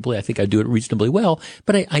 and arguably I think I do it reasonably well,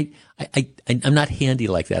 but I'm not handy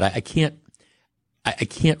like that. I can't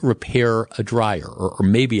repair a dryer, or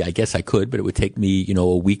maybe I guess I could, but it would take me,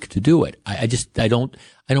 a week to do it. I don't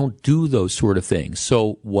do those sort of things.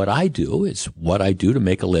 So what I do is what I do to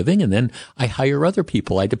make a living, and then I hire other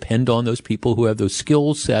people. I depend on those people who have those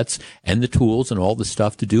skill sets and the tools and all the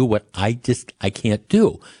stuff to do what I can't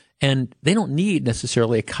do. And they don't need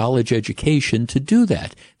necessarily a college education to do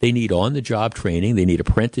that. They need on-the-job training. They need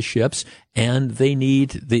apprenticeships. And they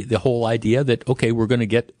need the whole idea that, okay, we're going to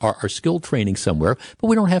get our skill training somewhere, but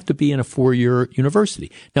we don't have to be in a 4-year university.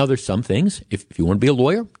 Now, there's some things. If you want to be a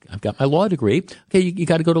lawyer, I've got my law degree. Okay, you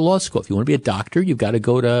got to go to law school. If you want to be a doctor, you've got to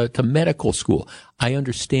go to medical school. I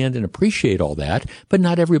understand and appreciate all that, but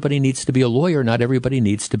not everybody needs to be a lawyer. Not everybody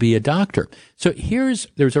needs to be a doctor. So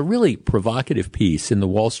there's a really provocative piece in the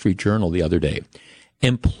Wall Street Journal the other day.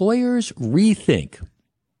 Employers rethink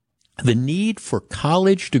the need for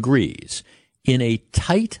college degrees in a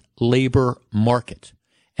tight labor market.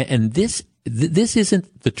 And this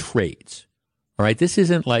isn't the trades. All right. This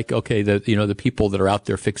isn't like, okay, the people that are out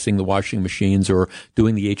there fixing the washing machines or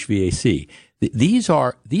doing the HVAC. These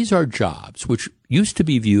are jobs which used to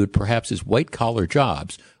be viewed perhaps as white collar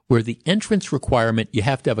jobs, where the entrance requirement, you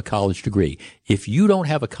have to have a college degree. If you don't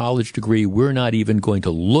have a college degree, we're not even going to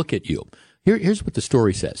look at you. Here's what the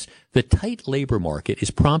story says. The tight labor market is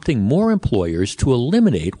prompting more employers to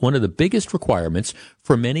eliminate one of the biggest requirements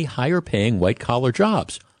for many higher-paying white-collar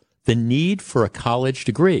jobs, the need for a college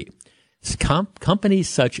degree. Companies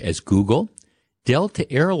such as Google,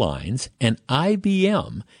 Delta Airlines, and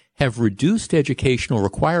IBM have reduced educational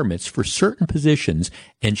requirements for certain positions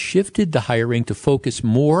and shifted the hiring to focus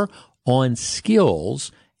more on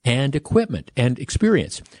skills and equipment and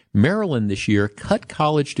experience. Maryland this year cut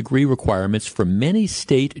college degree requirements for many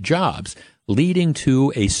state jobs, leading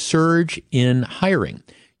to a surge in hiring.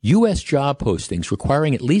 U.S. job postings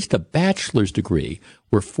requiring at least a bachelor's degree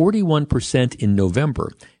were 41% in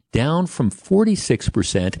November, down from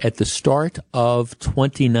 46% at the start of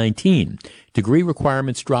 2019. Degree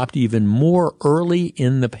requirements dropped even more early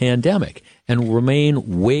in the pandemic and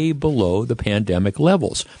remain way below the pandemic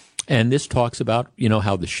levels. And this talks about,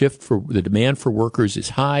 how the demand for workers is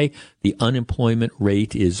high, the unemployment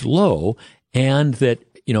rate is low, and that,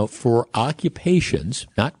 for occupations,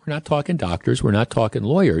 we're not talking doctors, we're not talking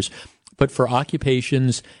lawyers, but for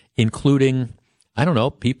occupations including,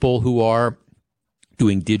 people who are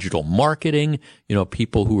doing digital marketing,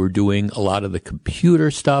 people who are doing a lot of the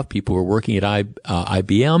computer stuff, people who are working at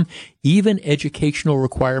IBM, even educational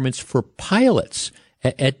requirements for pilots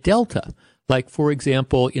at Delta. Like, for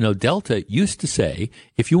example, Delta used to say,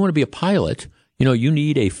 if you want to be a pilot, you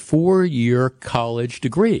need a 4-year college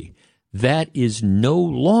degree. That is no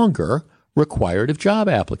longer required of job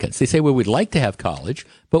applicants. They say, well, we'd like to have college,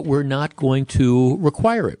 but we're not going to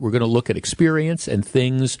require it. We're going to look at experience and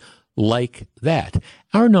things like that.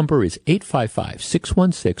 Our number is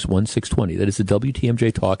 855-616-1620. That is the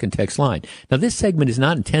WTMJ Talk and Text line. Now, this segment is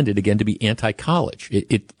not intended, again, to be anti-college.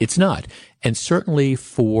 It's not. And certainly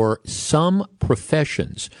for some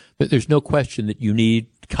professions, there's no question that you need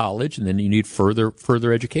college and then you need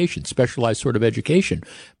further education, specialized sort of education.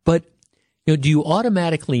 But do you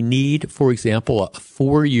automatically need, for example, a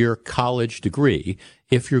 4-year college degree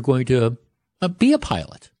if you're going to be a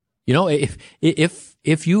pilot?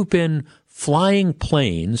 If you've been flying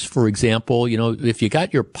planes, for example, if you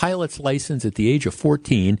got your pilot's license at the age of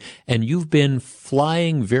 14 and you've been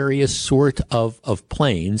flying various sort of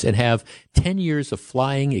planes and have 10 years of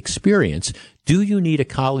flying experience, do you need a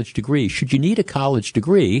college degree? Should you need a college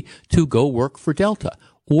degree to go work for Delta?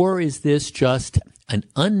 Or is this just an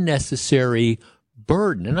unnecessary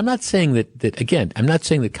burden? And I'm not saying I'm not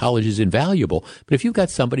saying that college is invaluable, but if you've got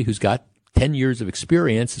somebody who's got 10 years of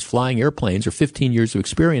experience is flying airplanes or 15 years of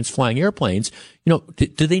experience flying airplanes, do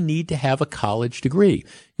they need to have a college degree?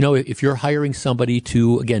 If you're hiring somebody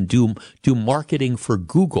to, again, do marketing for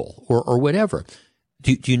Google or whatever,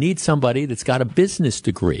 do you need somebody that's got a business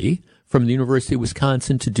degree from the University of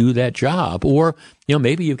Wisconsin to do that job. Or,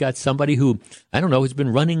 maybe you've got somebody who, has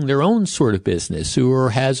been running their own sort of business or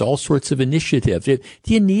has all sorts of initiatives. Do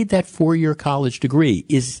you need that 4-year college degree?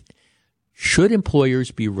 Should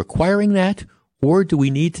employers be requiring that? Or do we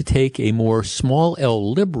need to take a more small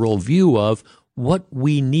L liberal view of what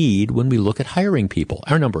we need when we look at hiring people?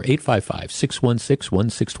 Our number,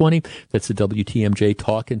 855-616-1620. That's the WTMJ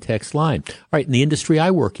talk and text line. All right, in the industry I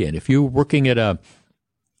work in, if you're working at a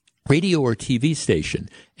radio or TV station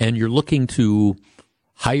and you're looking to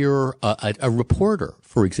hire a reporter,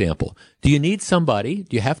 for example, do you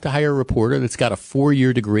have to hire a reporter that's got a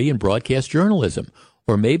 4-year degree in broadcast journalism?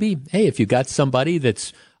 Or maybe, hey, if you've got somebody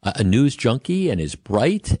that's a news junkie and is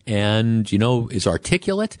bright and, is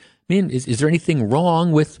articulate, is there anything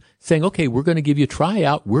wrong with saying, okay, we're going to give you a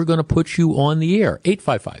tryout. We're going to put you on the air.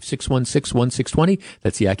 855-616-1620.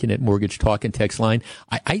 That's the AccuNet Mortgage talk and text line.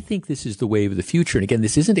 I think this is the wave of the future. And again,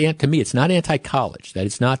 this isn't, to me, it's not anti-college. That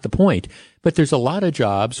is not the point. But there's a lot of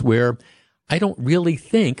jobs where I don't really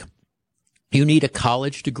think you need a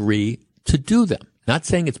college degree to do them. Not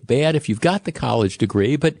saying it's bad if you've got the college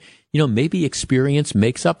degree, but, maybe experience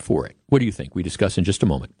makes up for it. What do you think? We discuss in just a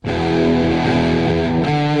moment.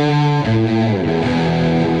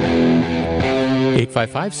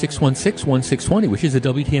 855-616-1620, which is the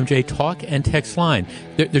WTMJ talk and text line.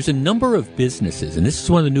 There's a number of businesses, and this is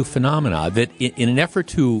one of the new phenomena, that in an effort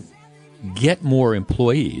to get more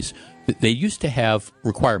employees, they used to have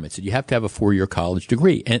requirements that you have to have a 4-year college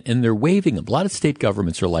degree, and they're waiving them. A lot of state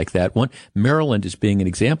governments are like that. Maryland is being an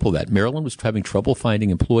example of that. Maryland was having trouble finding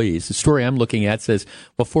employees. The story I'm looking at says,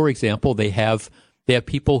 well, for example, they have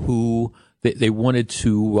people who they wanted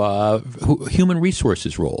to human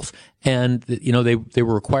resources roles, and they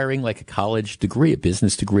were requiring like a college degree, a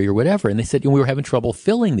business degree or whatever, and they said we were having trouble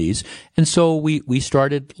filling these, and so we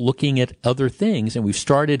started looking at other things, and we've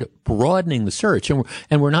started broadening the search, and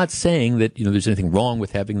we're not saying that there's anything wrong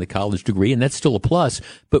with having the college degree, and that's still a plus,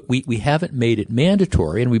 but we haven't made it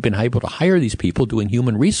mandatory, and we've been able to hire these people doing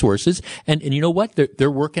human resources, and you know what, they're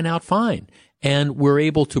working out fine. And we're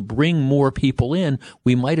able to bring more people in.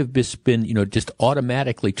 We might have just been, just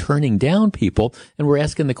automatically turning down people. And we're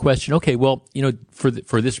asking the question, okay, well, for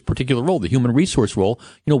this particular role, the human resource role,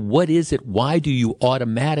 what is it? Why do you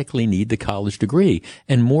automatically need the college degree?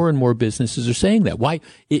 And more businesses are saying that. Why,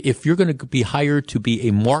 if you're going to be hired to be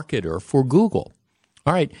a marketer for Google,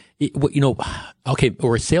 all right, okay,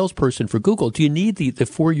 or a salesperson for Google, do you need the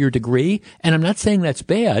 4-year degree? And I'm not saying that's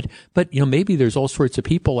bad, but, maybe there's all sorts of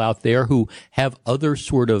people out there who have other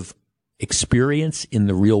sort of experience in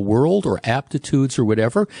the real world or aptitudes or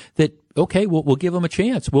whatever that, okay, we'll give them a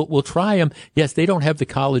chance. We'll try them. Yes, they don't have the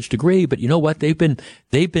college degree, but you know what? They've been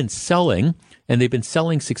selling, and they've been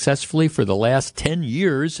selling successfully for the last 10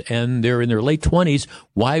 years, and they're in their late 20s.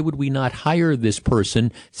 Why would we not hire this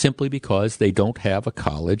person simply because they don't have a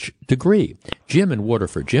college degree? Jim in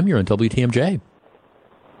Waterford. Jim, you're on WTMJ.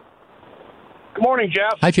 Good morning,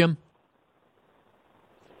 Jeff. Hi, Jim.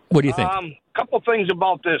 What do you think? Couple things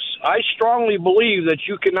about this. I strongly believe that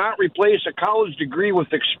you cannot replace a college degree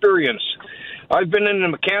with experience. I've been in the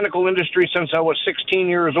mechanical industry since I was 16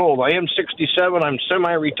 years old. I am 67. I'm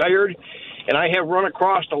semi-retired, and I have run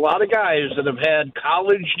across a lot of guys that have had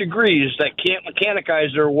college degrees that can't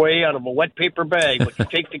mechanicize their way out of a wet paper bag. But you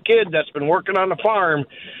take the kid that's been working on the farm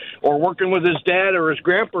or working with his dad or his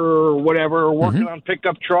grandpa or whatever, or working on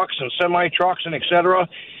pickup trucks and semi-trucks and et cetera,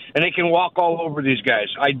 and they can walk all over these guys.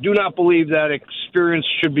 I do not believe that experience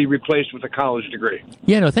should be replaced with a college degree.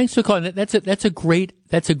 Yeah, no, thanks for calling. That's a great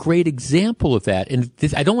example of that. And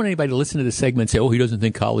I don't want anybody to listen to this segment and say, oh, he doesn't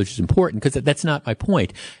think college is important, because that's not my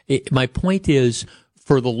point. My point is,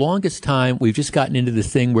 for the longest time, we've just gotten into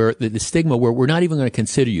this thing where the stigma where we're not even going to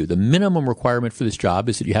consider you. The minimum requirement for this job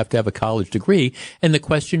is that you have to have a college degree. And the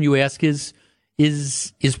question you ask is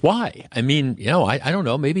why? I mean, I don't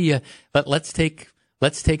know. Maybe let's take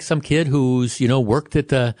some kid who's, worked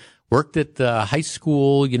at the high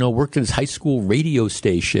school, worked at his high school radio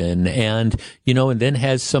station and then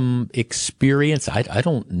has some experience. I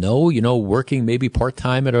don't know, working maybe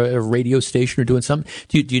part-time at a radio station or doing something.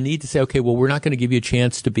 Do you need to say, okay, well, we're not going to give you a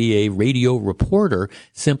chance to be a radio reporter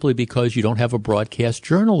simply because you don't have a broadcast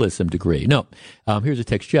journalism degree? No. Here's a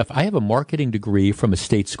text, Jeff. I have a marketing degree from a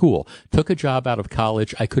state school. Took a job out of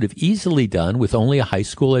college I could have easily done with only a high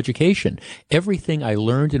school education. Everything I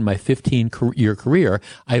learned in my 15-year career,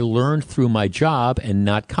 I learned learned through my job and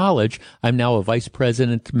not college. I'm now a vice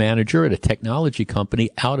president manager at a technology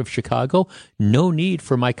company out of Chicago. No need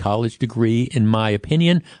for my college degree, in my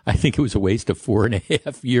opinion. I think it was a waste of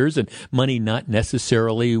 4.5 years and money not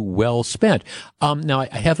necessarily well spent. Now,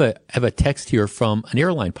 I have a text here from an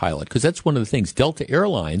airline pilot, because that's one of the things. Delta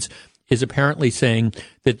Airlines is apparently saying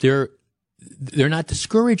that they're not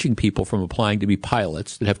discouraging people from applying to be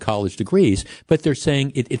pilots that have college degrees, but they're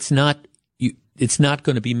saying it's not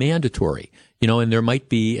going to be mandatory, and there might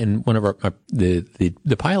be, and one of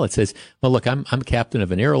the pilot says, well, look, I'm a captain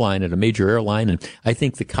of an airline at a major airline, and I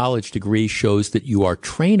think the college degree shows that you are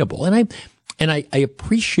trainable. And I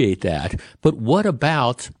appreciate that. But what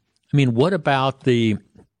about the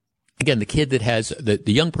kid that has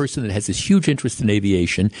the young person that has this huge interest in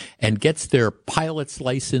aviation and gets their pilot's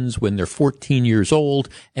license when they're 14 years old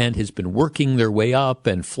and has been working their way up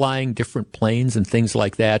and flying different planes and things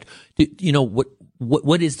like that?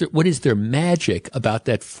 What is their magic about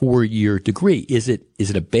that 4-year degree? Is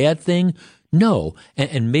it a bad thing? No.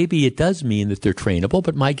 And maybe it does mean that they're trainable,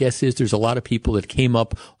 but my guess is there's a lot of people that came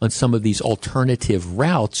up on some of these alternative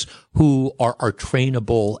routes who are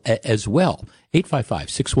trainable as well.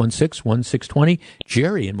 855-616-1620.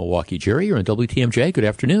 Jerry in Milwaukee. Jerry, you're on WTMJ. Good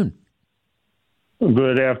afternoon.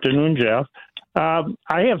 Good afternoon, Jeff.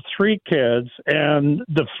 I have 3 kids, and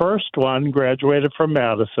the first one graduated from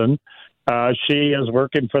Madison. She is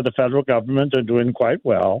working for the federal government and doing quite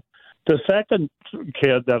well. The second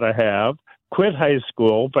kid that I have quit high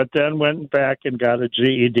school, but then went back and got a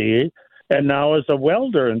GED, and now is a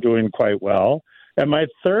welder and doing quite well. And my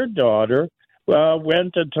third daughter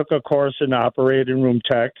went and took a course in operating room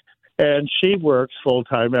tech, and she works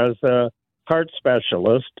full-time as a heart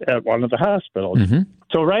specialist at one of the hospitals. Mm-hmm.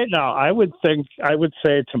 So right now, I would say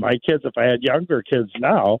to my kids, if I had younger kids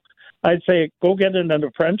now, I'd say go get an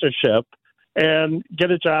apprenticeship and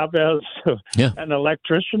get a job as an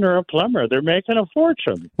electrician or a plumber. They're making a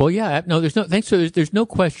fortune. Well, yeah, no, there's no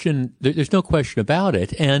question. There's no question about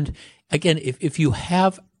it. And again, if you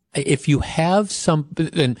have some,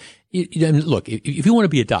 then look, if you want to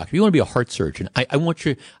be a doctor, if you want to be a heart surgeon, I want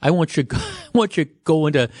you go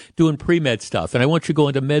into doing pre-med stuff, and I want you to go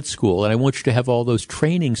into med school, and I want you to have all those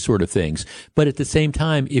training sort of things. But at the same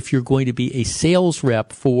time, if you're going to be a sales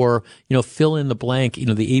rep for, fill in the blank,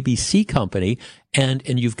 the ABC company, and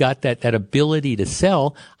you've got that ability to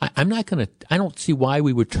sell, I don't see why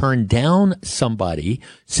we would turn down somebody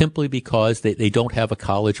simply because they don't have a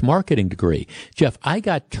college marketing degree. Jeff, I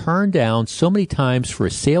got turned down so many times for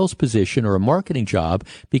a sales position or a marketing job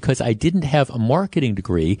because I didn't have a marketing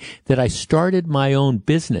degree that I started my own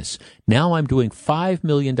business. Now I'm doing $5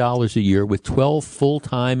 million a year with 12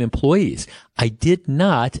 full-time employees. I did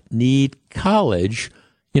not need college,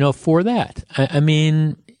 for that. I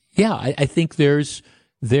think there is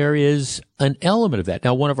an element of that.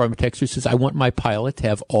 Now, one of our texters says, I want my pilot to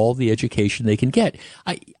have all the education they can get.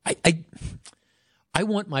 I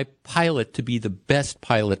want my pilot to be the best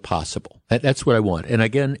pilot possible. That's what I want. And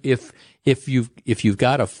again, if you've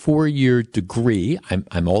got a 4-year degree,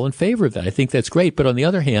 I'm all in favor of that. I think that's great. But on the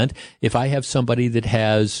other hand, if I have somebody that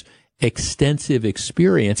has extensive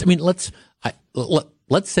experience, let's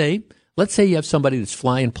say you have somebody that's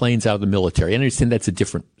flying planes out of the military. I understand that's a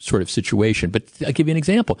different sort of situation, but I'll give you an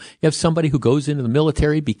example. You have somebody who goes into the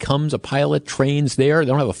military, becomes a pilot, trains there. They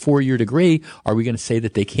don't have a 4-year degree. Are we going to say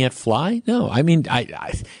that they can't fly? No. I want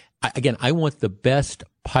the best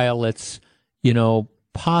pilots,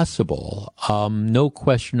 possible. No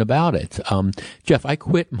question about it. Jeff, I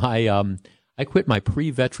quit my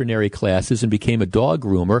pre-veterinary classes and became a dog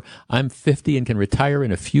groomer. I'm 50 and can retire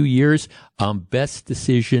in a few years. Best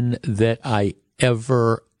decision that I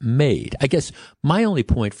ever made. I guess my only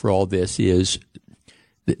point for all this is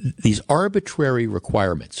these arbitrary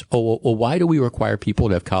requirements. Well, why do we require people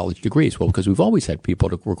to have college degrees? Well, because we've always had people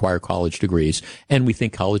to require college degrees, and we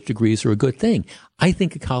think college degrees are a good thing. I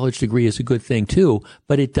think a college degree is a good thing too,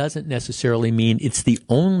 but it doesn't necessarily mean it's the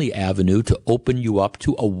only avenue to open you up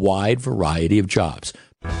to a wide variety of jobs.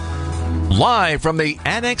 Live from the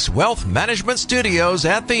Annex Wealth Management Studios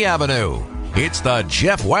at the Avenue, it's the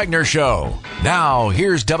Jeff Wagner Show. Now,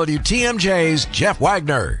 here's WTMJ's Jeff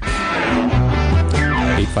Wagner.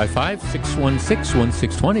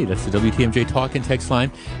 855-616-1620. That's the WTMJ talk and text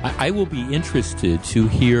line. I will be interested to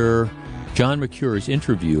hear John McCure's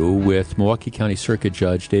interview with Milwaukee County Circuit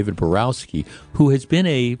Judge David Borowski, who has been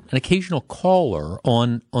an occasional caller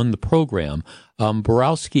on the program.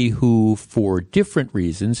 Borowski, who for different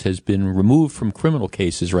reasons has been removed from criminal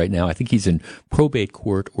cases right now. I think he's in probate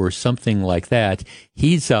court or something like that.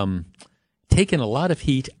 He's taken a lot of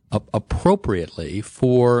heat appropriately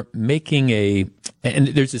for making and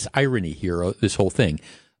there's this irony here, this whole thing.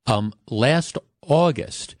 Last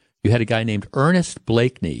August, you had a guy named Ernest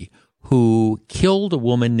Blakeney who killed a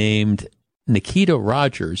woman named Nikita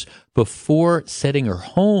Rogers before setting her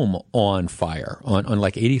home on fire on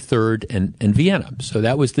like 83rd and Vienna. So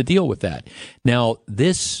that was the deal with that. Now,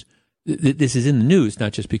 this is in the news,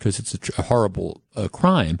 not just because it's a horrible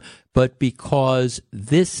crime, but because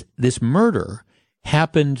this murder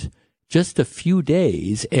happened just a few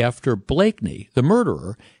days after Blakeney, the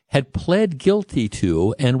murderer, had pled guilty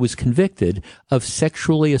to and was convicted of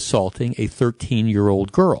sexually assaulting a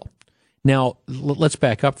 13-year-old girl. Now, let's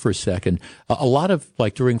back up for a second. A lot of,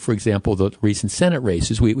 like during, for example, the recent Senate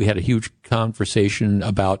races, we had a huge conversation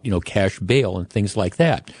about, cash bail and things like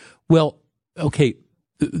that. Well, okay,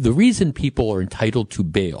 the reason people are entitled to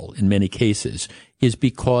bail in many cases is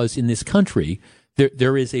because in this country,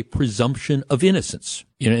 there is a presumption of innocence.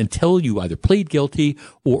 Until you either plead guilty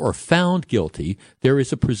or are found guilty, there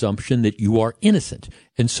is a presumption that you are innocent.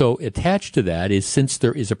 And so attached to that is, since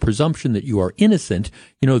there is a presumption that you are innocent,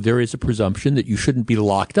 there is a presumption that you shouldn't be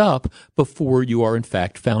locked up before you are in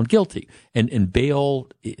fact found guilty. And bail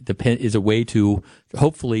is a way to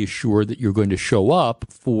hopefully assure that you're going to show up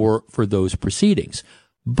for those proceedings.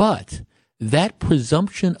 But that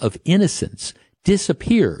presumption of innocence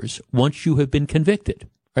disappears once you have been convicted,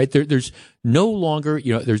 right? There's no longer,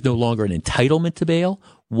 there's no longer an entitlement to bail.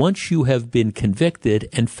 Once you have been convicted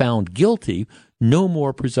and found guilty, no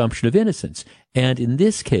more presumption of innocence. And in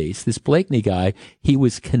this case, this Blakeney guy, he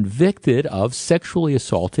was convicted of sexually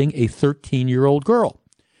assaulting a 13-year-old girl.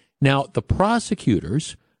 Now, the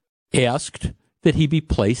prosecutors asked that he be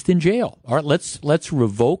placed in jail. All right, let's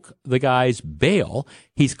revoke the guy's bail.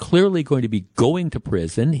 He's clearly going to be going to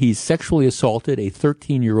prison. He's sexually assaulted a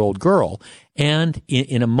 13-year-old girl. And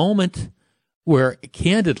in a moment where,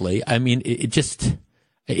 candidly, I mean, it's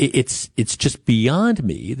just beyond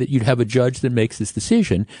me that you'd have a judge that makes this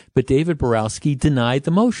decision. But David Borowski denied the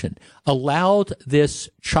motion, allowed this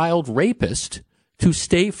child rapist to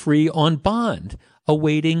stay free on bond,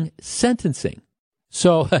 awaiting sentencing.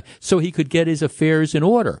 So he could get his affairs in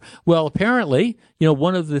order. Well, apparently,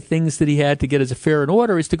 one of the things that he had to get his affair in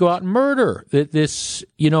order is to go out and murder this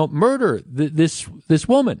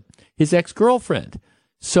woman, his ex-girlfriend.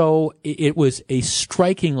 So it was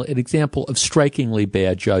an example of strikingly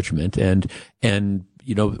bad judgment. And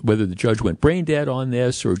whether the judge went brain dead on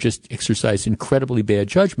this or just exercised incredibly bad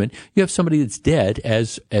judgment, you have somebody that's dead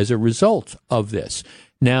as a result of this.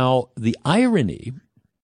 Now, the irony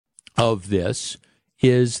of this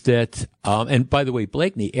is that, and by the way,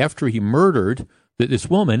 Blakeney, after he murdered this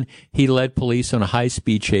woman, he led police on a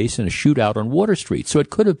high-speed chase and a shootout on Water Street. So it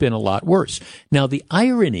could have been a lot worse. Now, the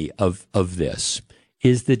irony of this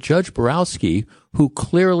is that Judge Borowski, who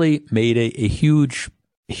clearly made a huge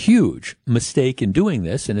mistake in doing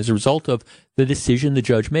this, and as a result of the decision the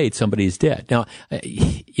judge made, somebody is dead. Now,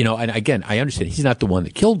 and again, I understand he's not the one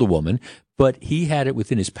that killed the woman, but he had it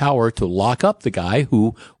within his power to lock up the guy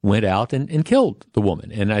who went out and killed the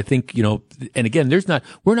woman. And I think, and again,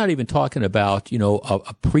 we're not even talking about,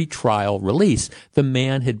 a pretrial release. The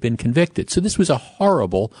man had been convicted. So this was a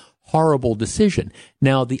horrible, horrible decision.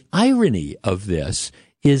 Now, the irony of this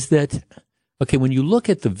is that, okay, when you look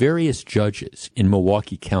at the various judges in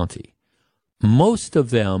Milwaukee County, most of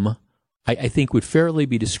them, I think, would fairly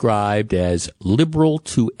be described as liberal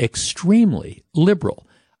to extremely liberal.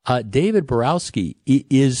 David Borowski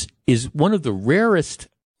is one of the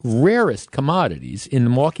rarest commodities in the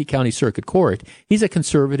Milwaukee County Circuit Court. He's a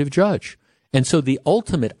conservative judge. And so the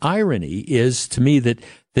ultimate irony is, to me, that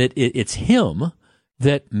it's him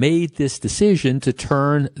that made this decision to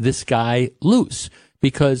turn this guy loose.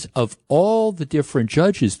 Because of all the different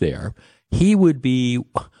judges there, he would be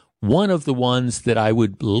one of the ones that I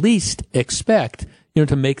would least expect,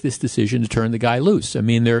 to make this decision to turn the guy loose. I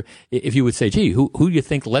mean, if you would say, gee, who do you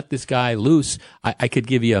think let this guy loose? I could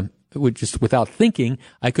give you just without thinking,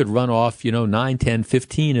 I could run off, 9, 10,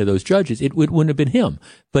 15 of those judges. It wouldn't have been him,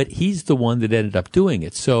 but he's the one that ended up doing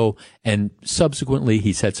it. So, and subsequently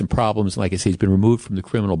he's had some problems. Like I say, he's been removed from the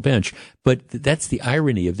criminal bench, but that's the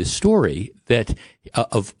irony of this story, that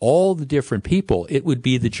of all the different people, it would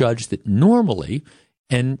be the judge that normally,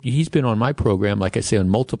 and he's been on my program, like I say, on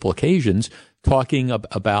multiple occasions, talking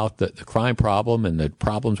about the crime problem and the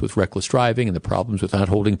problems with reckless driving and the problems with not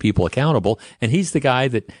holding people accountable. And he's the guy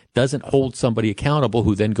that doesn't hold somebody accountable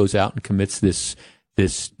who then goes out and commits this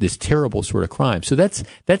this terrible sort of crime. So that's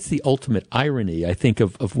the ultimate irony, I think,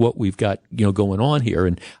 of what we've got, going on here.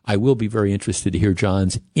 And I will be very interested to hear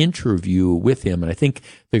John's interview with him. And I think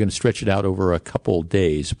they're going to stretch it out over a couple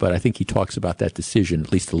days, but I think he talks about that decision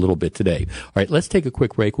at least a little bit today. All right, let's take a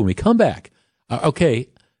quick break. When we come back,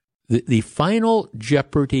 the final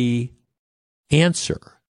Jeopardy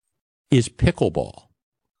answer is pickleball.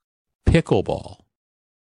 Pickleball.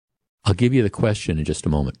 I'll give you the question in just a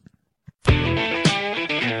moment.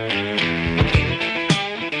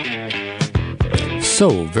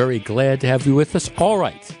 So, very glad to have you with us. All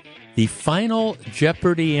right. The final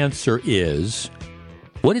Jeopardy answer is,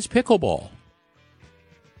 what is pickleball?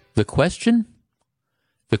 The question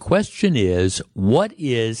is, what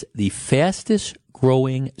is the fastest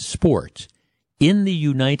growing sport in the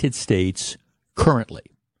United States currently?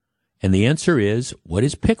 And the answer is, what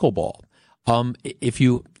is pickleball? If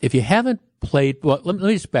you haven't played, well, let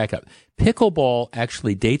me just back up. Pickleball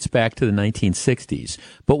actually dates back to the 1960s,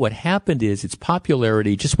 but what happened is its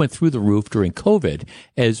popularity just went through the roof during COVID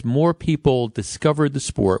as more people discovered the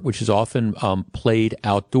sport, which is often played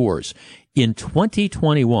outdoors. In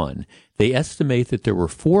 2021, they estimate that there were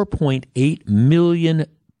 4.8 million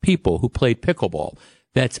people who played pickleball.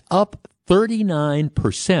 That's up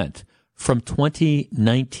 39% from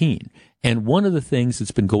 2019. And one of the things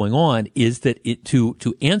that's been going on is that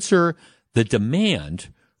to answer the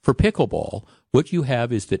demand for pickleball, what you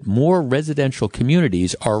have is that more residential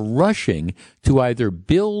communities are rushing to either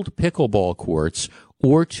build pickleball courts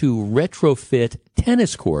or to retrofit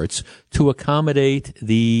tennis courts to accommodate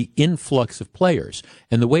the influx of players.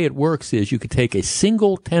 And the way it works is you could take a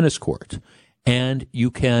single tennis court and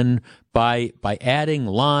you can, by adding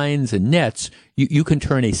lines and nets, you can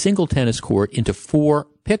turn a single tennis court into 4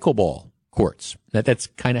 pickleball courts. That's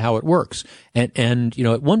kind of how it works. And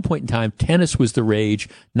at one point in time, tennis was the rage,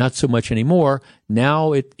 not so much anymore.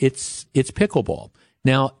 Now it's pickleball.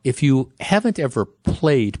 Now, if you haven't ever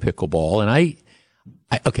played pickleball, and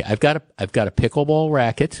I've got a pickleball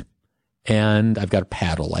racket and I've got a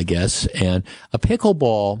paddle, I guess, and a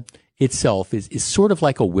pickleball itself is sort of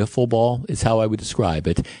like a wiffle ball is how I would describe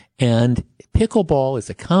it. And pickleball is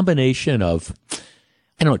a combination of,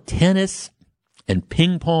 tennis and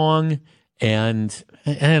ping pong and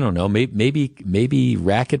I don't know, maybe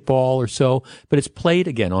racquetball or so, but it's played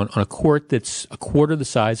again on a court that's a quarter the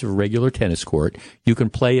size of a regular tennis court. You can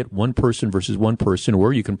play it one person versus one person,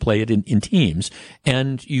 or you can play it in teams,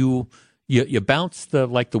 and you bounce the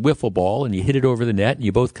wiffle ball and you hit it over the net, and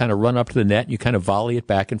you both kind of run up to the net and you kind of volley it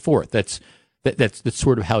back and forth. That's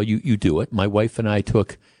sort of how you do it. My wife and I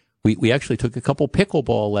we actually took a couple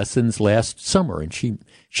pickleball lessons last summer, and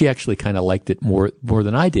she actually kind of liked it more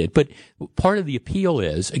than I did. But part of the appeal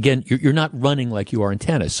is, again, you're not running like you are in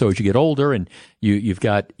tennis. So as you get older and you've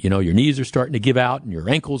got, your knees are starting to give out and your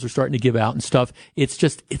ankles are starting to give out and stuff,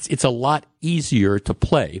 it's a lot easier to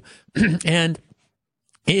play. And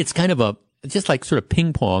it's kind of just like sort of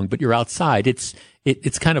ping pong, but you're outside.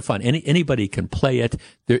 It's kind of fun. Anybody can play it.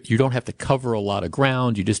 You don't have to cover a lot of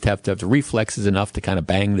ground. You just have to have the reflexes enough to kind of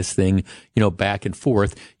bang this thing, back and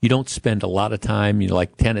forth. You don't spend a lot of time,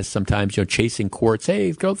 like tennis sometimes, chasing courts.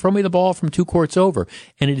 Hey, throw me the ball from 2 courts over.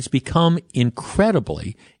 And it has become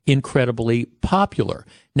incredibly, incredibly popular.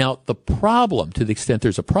 Now, the problem, to the extent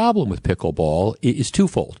there's a problem with pickleball, is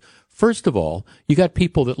twofold. First of all, you got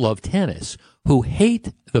people that love tennis who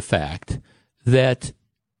hate the fact that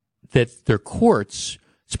their courts,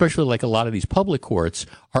 especially like a lot of these public courts,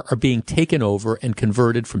 are being taken over and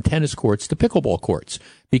converted from tennis courts to pickleball courts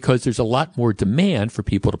because there's a lot more demand for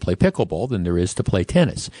people to play pickleball than there is to play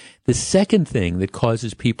tennis. The second thing that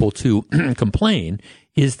causes people to complain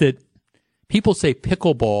is that people say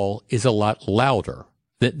pickleball is a lot louder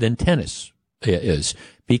than tennis is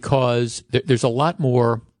because there's a lot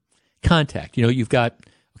more contact. You've got,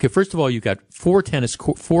 first of all, you've got 4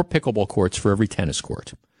 pickleball courts for every tennis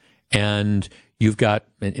court. And you've got,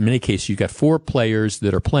 in many cases, you've got 4 players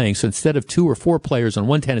that are playing. So instead of 2 or 4 players on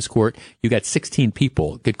one tennis court, you've got 16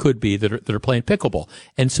 people, it could be, that are playing pickleball.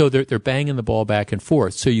 And so they're banging the ball back and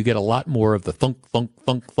forth. So you get a lot more of the thunk, thunk,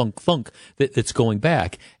 thunk, thunk, thunk that's going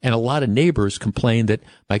back. And a lot of neighbors complain that,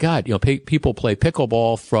 my God, people play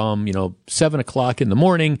pickleball from, 7 o'clock in the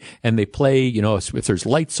morning, and they play, if there's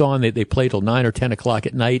lights on, they play till 9 or 10 o'clock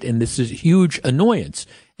at night. And this is a huge annoyance.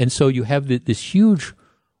 And so you have this huge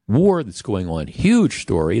war that's going on. Huge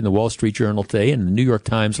story in the Wall Street Journal today and the New York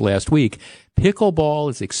Times last week. Pickleball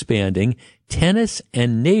is expanding. Tennis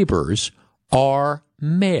and neighbors are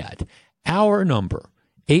mad. Our number,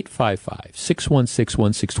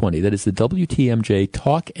 855-616-1620. That is the WTMJ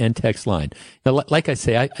talk and text line. Now, like I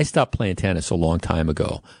say, I stopped playing tennis a long time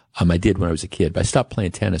ago. I did when I was a kid, but I stopped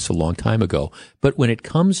playing tennis a long time ago. But when it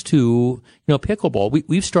comes to, pickleball,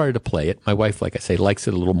 we've started to play it. My wife, like I say, likes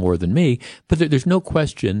it a little more than me, but there's no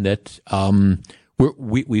question that, I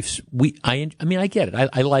get it.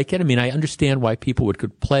 I like it. I understand why people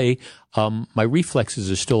could play. My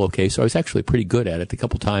reflexes are still okay, so I was actually pretty good at it the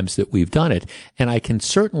couple times that we've done it, and I can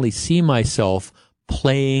certainly see myself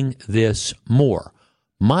playing this more.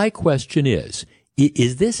 My question is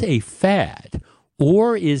this a fad,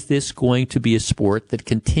 or is this going to be a sport that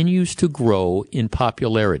continues to grow in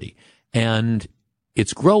popularity? And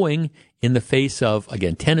it's growing in the face of,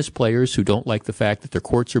 again, tennis players who don't like the fact that their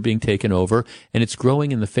courts are being taken over, and it's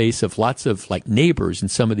growing in the face of lots of neighbors in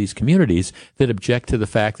some of these communities that object to the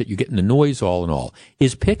fact that you're getting the noise all in all.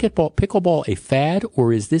 Is pickleball a fad,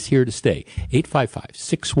 or is this here to stay?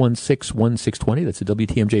 855-616-1620. That's the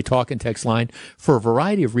WTMJ talk and text line. For a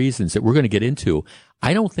variety of reasons that we're going to get into,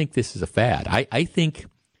 I don't think this is a fad. I think,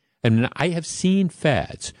 and I have seen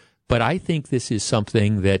fads, but I think this is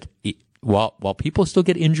something that while people still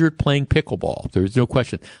get injured playing pickleball, there's no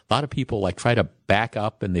question. A lot of people try to back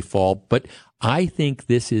up and they fall, but I think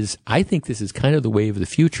this is kind of the wave of the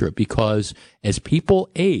future, because as people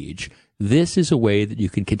age, this is a way that you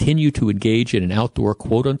can continue to engage in an outdoor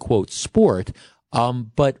quote unquote sport.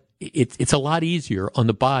 But it's a lot easier on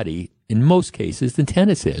the body in most cases than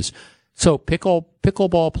tennis is. So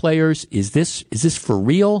pickleball players, is this for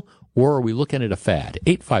real, or are we looking at a fad?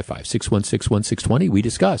 855-616-1620. We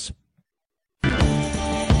discuss. 3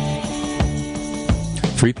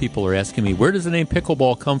 people are asking me, where does the name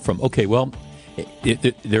pickleball come from? Okay, well,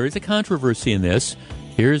 there is a controversy in this.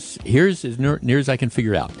 Here's as near as I can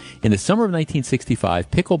figure out. In the summer of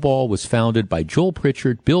 1965, pickleball was founded by Joel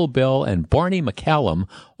Pritchard, Bill Bell, and Barney McCallum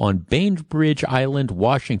on Bainbridge Island,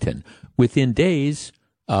 Washington. Within days,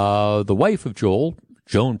 the wife of Joel,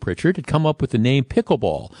 Joan Pritchard, had come up with the name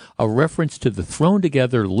pickleball, a reference to the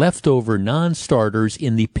thrown-together leftover non-starters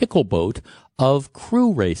in the pickle boat of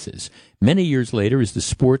crew races. Many years later, as the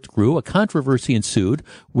sport grew, a controversy ensued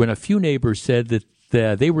when a few neighbors said that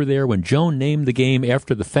they were there when Joan named the game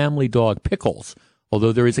after the family dog Pickles.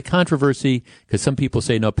 Although there is a controversy because some people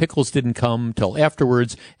say, no, Pickles didn't come till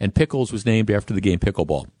afterwards, and Pickles was named after the game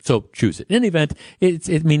pickleball. So choose it. In any event,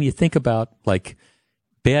 you think about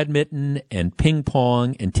badminton and ping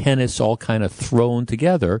pong and tennis all kind of thrown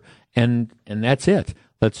together, and that's it.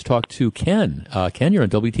 Let's talk to Ken. Ken, you're on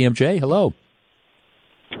WTMJ. Hello.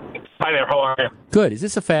 Hi there. How are you? Good. Is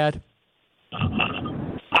this a fad?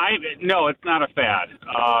 No, it's not a fad.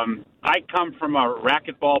 I come from a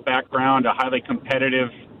racquetball background, a highly competitive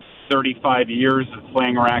 35 years of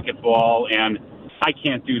playing racquetball, and I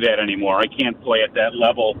can't do that anymore. I can't play at that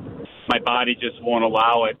level. My body just won't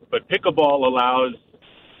allow it. But pickleball allows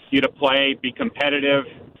you to play, be competitive.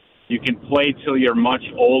 You can play till you're much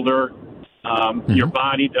older. Your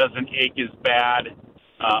body doesn't ache as bad.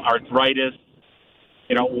 Arthritis,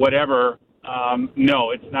 whatever. No,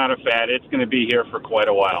 it's not a fad. It's going to be here for quite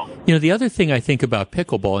a while. The other thing I think about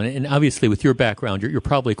pickleball, and obviously with your background, you're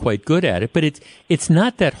probably quite good at it, but it's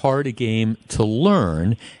not that hard a game to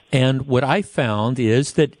learn. And what I found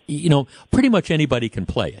is that, pretty much anybody can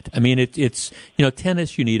play it. It's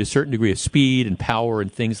tennis, you need a certain degree of speed and power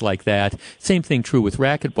and things like that. Same thing true with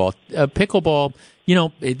racquetball. Pickleball,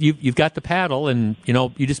 you've got the paddle, and,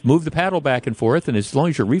 you just move the paddle back and forth, and as long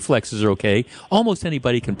as your reflexes are okay, almost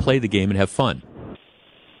anybody can play the game and have fun.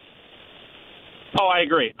 Oh, I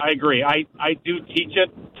agree. I do teach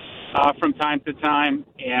it from time to time,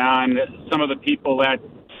 and some of the people that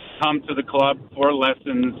come to the club for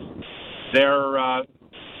lessons,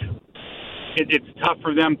 it's tough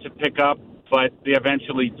for them to pick up, but they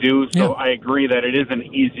eventually do. So yeah. I agree that it is an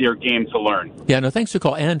easier game to learn. Yeah, no, thanks for the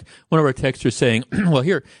call. And one of our texters saying, well,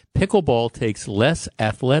 here, pickleball takes less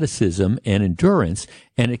athleticism and endurance,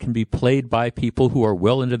 and it can be played by people who are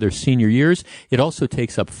well into their senior years. It also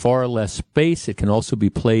takes up far less space. It can also be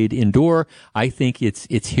played indoor. I think it's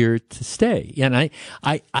here to stay. And I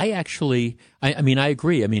agree.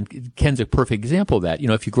 Ken's a perfect example of that.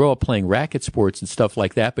 If you grow up playing racket sports and stuff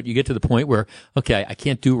like that, but you get to the point where, okay, I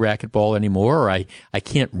can't do racquetball anymore, or I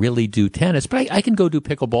can't really do tennis, but I can go do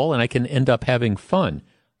pickleball and I can end up having fun.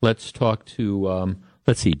 Let's talk to,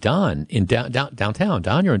 Don in downtown.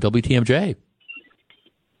 Don, you're on WTMJ.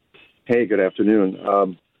 Hey, good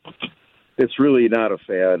afternoon. It's really not a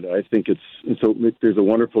fad. I think there's a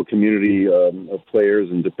wonderful community of players,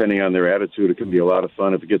 and depending on their attitude, it can be a lot of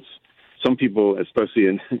fun. Some people,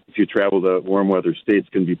 especially if you travel to warm weather states,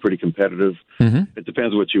 can be pretty competitive. Mm-hmm. It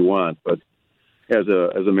depends what you want, but as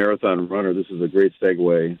a marathon runner, this is a great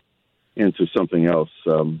segue into something else.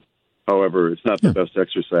 However, it's not the best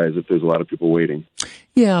exercise if there's a lot of people waiting.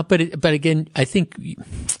 Yeah, but again, I think,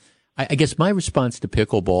 I guess my response to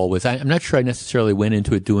pickleball was I'm not sure I necessarily went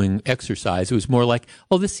into it doing exercise. It was more like,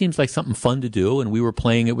 oh, this seems like something fun to do, and we were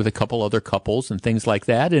playing it with a couple other couples and things like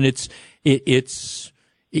that. And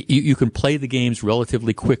you can play the games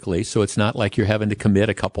relatively quickly, so it's not like you're having to commit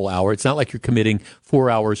a couple hours. It's not like you're committing 4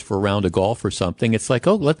 hours for a round of golf or something. It's like,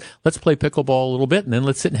 oh, let's play pickleball a little bit, and then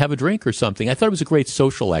let's sit and have a drink or something. I thought it was a great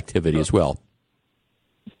social activity as well.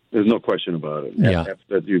 There's no question about it. Yeah,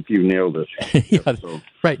 you nailed it. Yeah, so.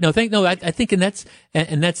 Right. No, I think, and that's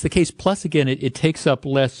the case. Plus, again, it takes up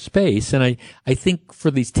less space, and I think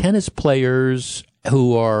for these tennis players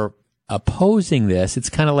who are opposing this, it's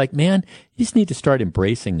kind of like, man, you just need to start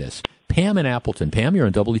embracing this. Pam in Appleton. Pam, you're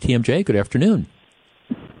on WTMJ. Good afternoon.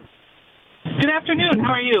 Good afternoon.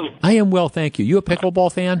 How are you? I am well, thank you. You a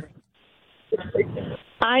pickleball fan?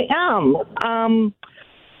 I am.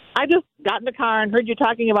 I just got in the car and heard you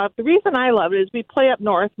talking about the reason I love it is we play up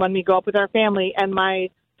north when we go up with our family, and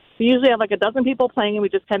we usually have like a dozen people playing, and we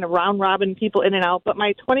just kind of round robin people in and out. But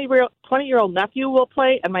my 20-year-old nephew will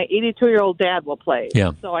play, and my 82-year-old dad will play.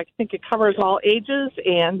 Yeah. So I think it covers all ages,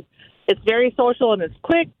 and it's very social and it's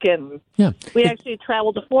quick. And we actually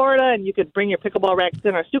traveled to Florida, and you could bring your pickleball rackets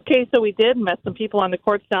in our suitcase. So we did, met some people on the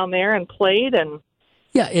courts down there, and played. And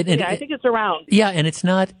I think it's around. Yeah, and it's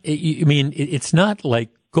not. It's not like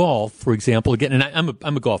golf, for example, again, and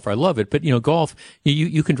I'm a golfer. I love it, but golf,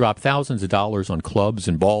 you can drop thousands of dollars on clubs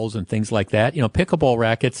and balls and things like that. Pickleball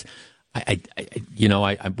rackets,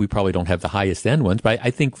 we probably don't have the highest end ones, but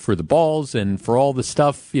I think for the balls and for all the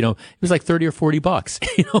stuff, it was like $30 or $40,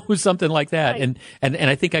 it was something like that. Right. And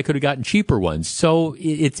I think I could have gotten cheaper ones. So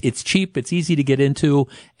it's cheap, it's easy to get into,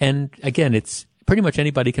 and again, it's pretty much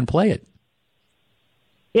anybody can play it.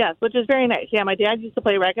 Yes, which is very nice. Yeah, my dad used to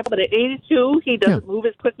play racquetball, but at 82, he doesn't move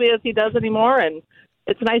as quickly as he does anymore, and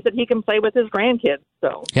it's nice that he can play with his grandkids.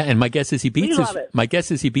 So yeah, and my guess is he beats his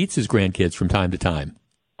grandkids from time to time.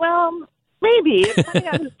 Well, maybe. Depending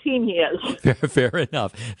on whose team he is. Fair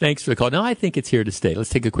enough. Thanks for the call. No, I think it's here to stay. Let's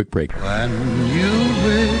take a quick break. When you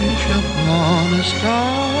wish upon a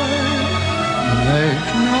star,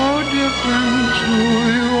 make no difference who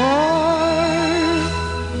you are.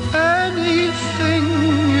 Anything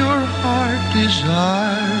your heart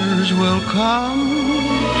desires will come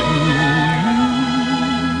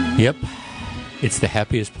to you. Yep. It's the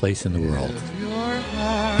happiest place in the world.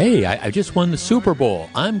 Hey, I just won the Super Bowl.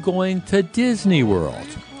 I'm going to Disney World.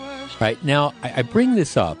 Right now, I bring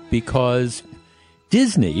this up because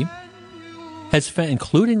Disney has found,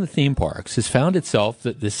 including the theme parks, has found itself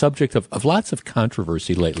the subject of lots of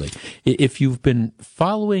controversy lately. If you've been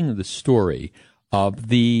following the story of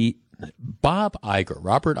Robert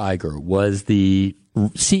Iger was the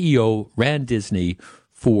CEO, ran Disney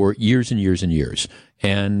for years and years and years.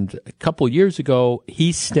 And a couple years ago,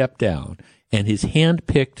 he stepped down, and his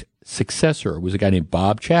hand-picked successor was a guy named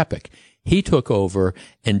Bob Chapek. He took over,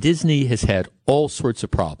 and Disney has had all sorts of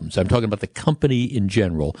problems. I'm talking about the company in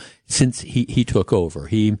general since he took over.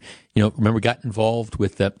 He, remember, got involved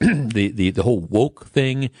with the whole woke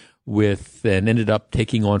thing and ended up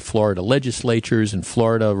taking on Florida legislatures, and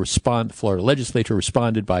Florida legislature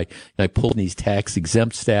responded by pulling these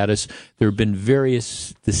tax-exempt status. There have been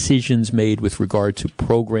various decisions made with regard to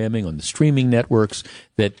programming on the streaming networks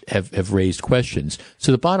that have raised questions.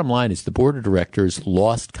 So the bottom line is the board of directors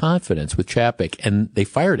lost confidence with Chapek, and they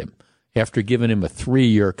fired him after giving him a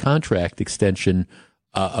 3-year contract extension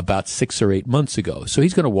about 6 or 8 months ago. So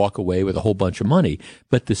he's going to walk away with a whole bunch of money.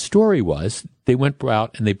 But the story was they went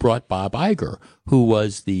out and they brought Bob Iger, who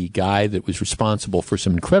was the guy that was responsible for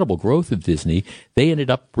some incredible growth of Disney. They ended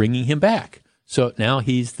up bringing him back. So now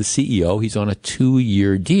he's the CEO. He's on a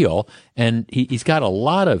 2-year deal, and he's got a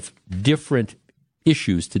lot of different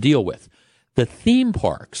issues to deal with. The theme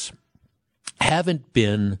parks haven't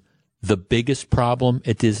been the biggest problem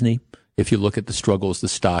at Disney. If you look at the struggles the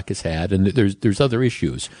stock has had, and there's other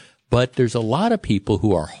issues, but there's a lot of people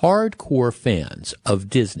who are hardcore fans of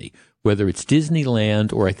Disney, whether it's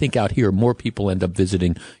Disneyland or I think out here more people end up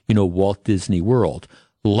visiting, Walt Disney World.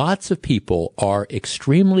 Lots of people are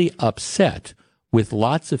extremely upset with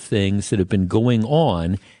lots of things that have been going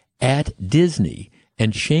on at Disney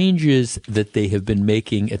and changes that they have been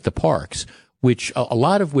making at the parks, which a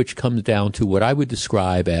lot of which comes down to what I would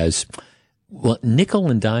describe as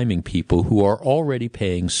nickel and diming people who are already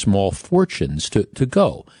paying small fortunes to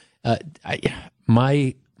go.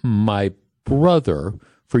 My brother,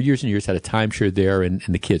 for years and years had a timeshare there, and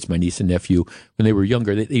the kids, my niece and nephew, when they were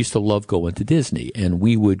younger, they used to love going to Disney, and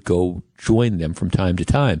we would go join them from time to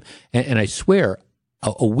time. And I swear,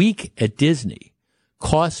 a week at Disney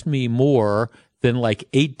cost me more than like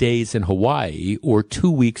 8 days in Hawaii or 2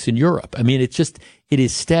 weeks in Europe. I mean, it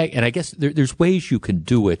is and I guess there's ways you can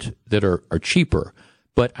do it that are cheaper,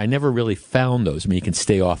 but I never really found those. I mean, you can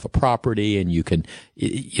stay off a property, and you can,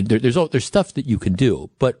 there's stuff that you can do,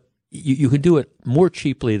 but you can do it more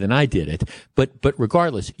cheaply than I did it, but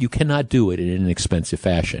regardless, you cannot do it in an expensive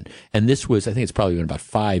fashion. And this was, I think it's probably been about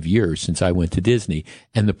 5 years since I went to Disney,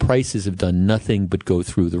 and the prices have done nothing but go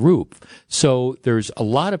through the roof. So there's a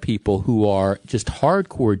lot of people who are just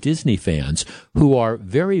hardcore Disney fans who are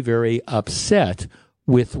very, very upset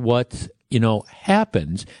with what,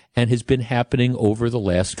 happens and has been happening over the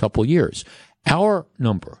last couple years. Our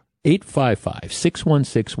number,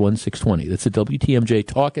 855-616-1620. That's the WTMJ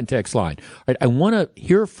talk and text line. All right, I want to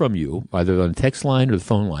hear from you, either on the text line or the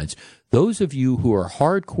phone lines. Those of you who are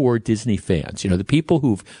hardcore Disney fans, the people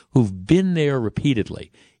who've been there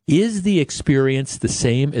repeatedly. Is the experience the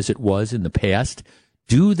same as it was in the past?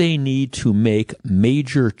 Do they need to make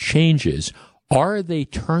major changes? Are they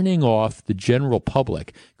turning off the general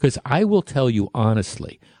public? Because I will tell you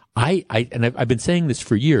honestly, I've been saying this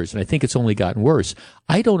for years, and I think it's only gotten worse.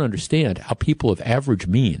 I don't understand how people of average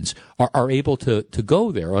means are able to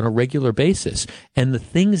go there on a regular basis. And the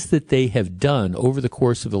things that they have done over the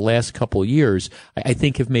course of the last couple of years, I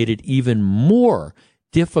think have made it even more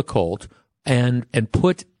difficult and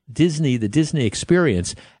put the Disney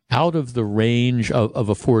experience out of the range of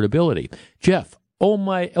affordability. Jeff, oh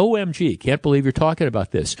my OMG, can't believe you're talking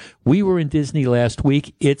about this. We were in Disney last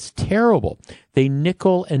week. It's terrible. They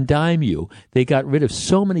nickel and dime you. They got rid of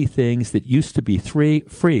so many things that used to be free.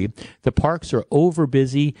 The parks are over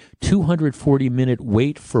busy, 240-minute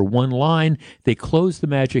wait for one line. They closed the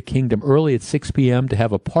Magic Kingdom early at 6 p.m. to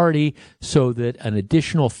have a party so that an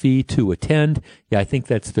additional fee to attend. Yeah, I think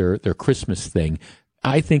that's their Christmas thing.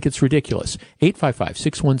 I think it's ridiculous.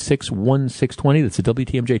 855-616-1620. That's the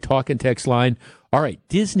WTMJ talk and text line. All right,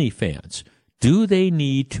 Disney fans, do they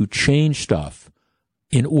need to change stuff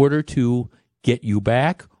in order to get you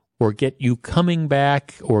back or get you coming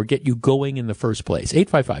back or get you going in the first place?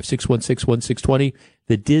 855-616-1620.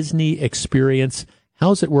 The Disney experience.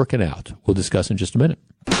 How's it working out? We'll discuss in just a minute.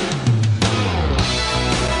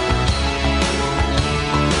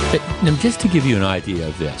 Now, just to give you an idea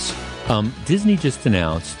of this, Disney just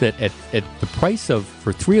announced that at the price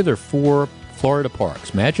for 3 of their 4 Florida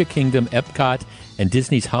parks, Magic Kingdom, Epcot, and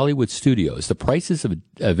Disney's Hollywood Studios, the prices of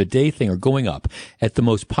a day thing are going up at the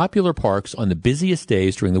most popular parks on the busiest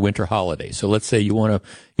days during the winter holidays. So let's say you want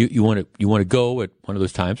to go at one of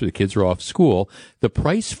those times where the kids are off school. The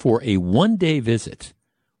price for a one-day visit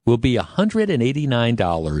will be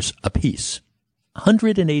 $189 a piece.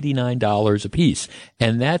 $189 a piece,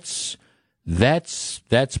 and that's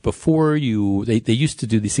before they used to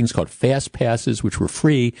do these things called fast passes, which were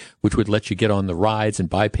free, which would let you get on the rides and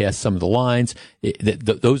bypass some of the lines.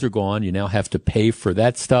 Those are gone. You now have to pay for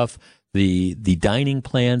that stuff. The dining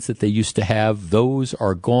plans that they used to have, those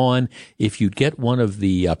are gone. If you get one of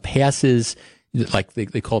the passes, like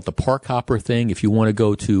they call it the park hopper thing, if you want to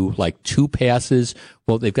go to like 2 passes,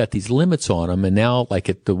 well, they've got these limits on them. And now, like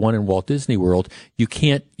at the one in Walt Disney World, you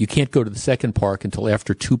can't go to the second park until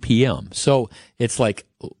after 2 p.m. So it's like,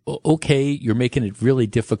 okay, you're making it really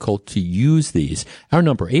difficult to use these. Our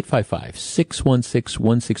number,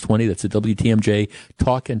 855-616-1620. That's the WTMJ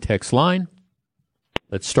talk and text line.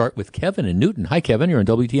 Let's start with Kevin in Newton. Hi, Kevin. You're on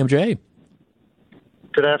WTMJ.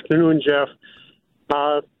 Good afternoon, Jeff.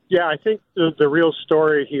 Yeah, I think the real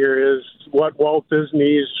story here is what Walt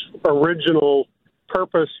Disney's original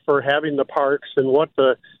purpose for having the parks and what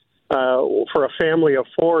for a family of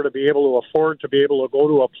 4 to be able to afford to be able to go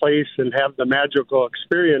to a place and have the magical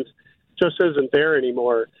experience just isn't there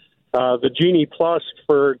anymore. The Genie Plus,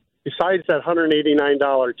 besides that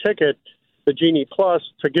 $189 ticket, the Genie Plus,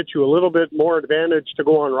 to get you a little bit more advantage to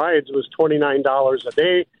go on rides, was $29 a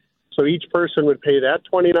day. So each person would pay that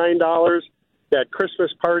 $29. That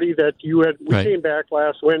Christmas party that we came back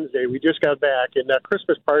last Wednesday. We just got back, and that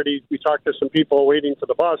Christmas party, we talked to some people waiting for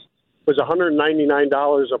the bus, was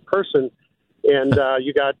 $199 a person, and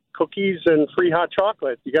you got cookies and free hot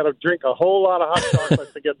chocolate. You got to drink a whole lot of hot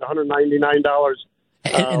chocolate to get the $199.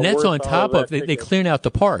 And that's on top of they cleared out the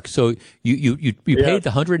park. So you paid the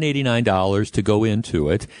 $189 to go into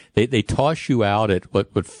it. They toss you out at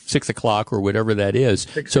what 6 o'clock or whatever that is.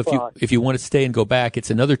 So if you want to stay and go back, it's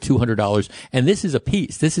another $200. And this is a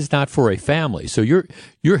piece. This is not for a family. So you're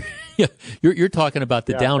talking about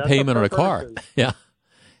the down payment on a car. Yeah.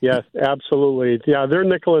 Yes, absolutely. Yeah, they're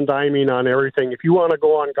nickel and diming on everything. If you want to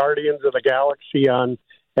go on Guardians of the Galaxy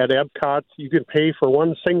at Epcot, you can pay for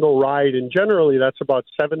one single ride, and generally that's about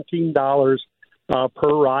 $17 per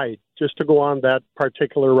ride just to go on that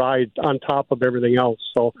particular ride on top of everything else.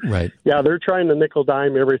 So, right. Yeah, they're trying to nickel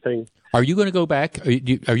dime everything. Are you going to go back? Are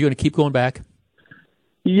you going to keep going back?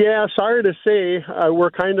 Yeah, sorry to say,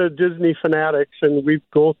 we're kind of Disney fanatics, and we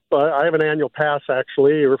go. I have an annual pass,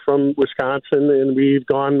 actually. We're from Wisconsin, and we've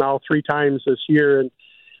gone now 3 times this year, and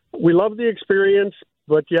we love the experience,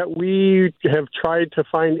 but yet we have tried to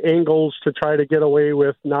find angles to try to get away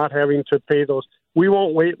with not having to pay those. We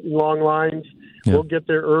won't wait in long lines. Yeah. We'll get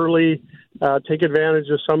there early, take advantage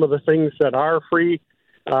of some of the things that are free.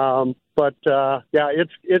 But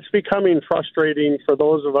it's becoming frustrating for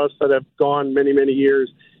those of us that have gone many, many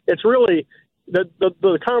years. It's really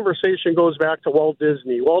the conversation goes back to Walt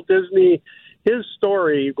Disney. Walt Disney, his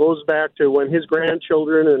story goes back to when his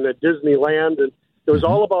grandchildren and at Disneyland, and it was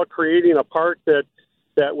all about creating a park that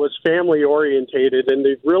was family orientated, and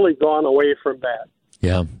they've really gone away from that.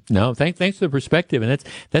 Yeah, no, thanks for the perspective, and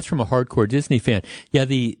that's from a hardcore Disney fan. Yeah,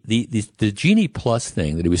 the Genie Plus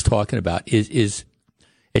thing that he was talking about is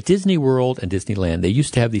at Disney World and Disneyland, they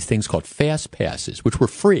used to have these things called Fast Passes, which were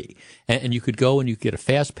free. And you could go and you could get a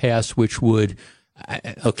Fast Pass, which would,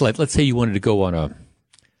 let's say you wanted to go on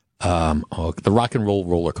the Rock and Roll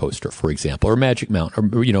roller coaster, for example, or Magic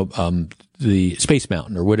Mountain, or, the Space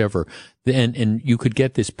Mountain or whatever. And you could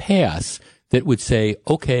get this pass that would say,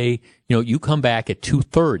 okay, you come back at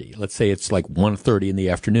 2:30. Let's say it's like 1:30 in the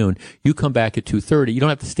afternoon. You come back at 2:30. You don't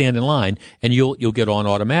have to stand in line, and you'll get on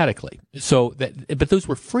automatically. But those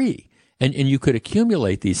were free, and you could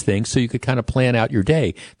accumulate these things so you could kind of plan out your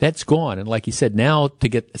day. That's gone, and like you said, now to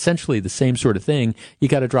get essentially the same sort of thing, you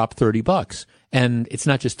got to drop $30. And it's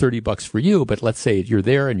not just $30 for you, but let's say you're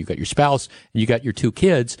there and you got your spouse and you got your 2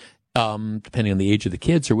 kids. Depending on the age of the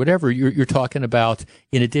kids or whatever, you're talking about,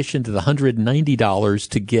 in addition to the $190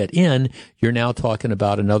 to get in, you're now talking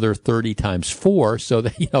about another 30 times 4, so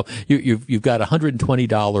that you've got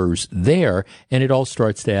 $120 there, and it all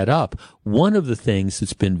starts to add up. One of the things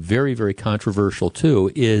that's been very, very controversial too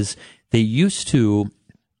is they used to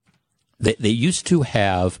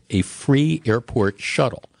have a free airport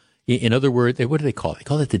shuttle. In other words, what do they call it? They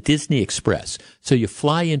call it the Disney Express. So you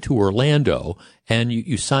fly into Orlando and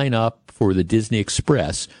you sign up for the Disney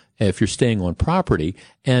Express if you're staying on property,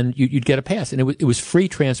 and you'd get a pass. And it was free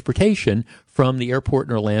transportation from the airport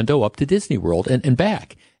in Orlando up to Disney World and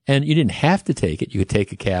back. And you didn't have to take it. You could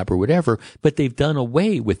take a cab or whatever, but they've done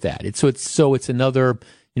away with that. It's another,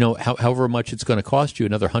 however much it's going to cost you,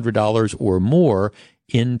 another $100 or more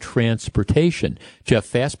in transportation. Jeff,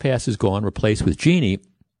 Fast Pass is gone, replaced with Genie.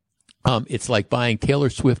 It's like buying Taylor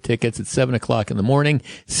Swift tickets at 7:00 in the morning.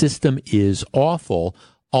 System is awful.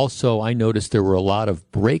 Also, I noticed there were a lot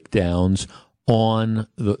of breakdowns on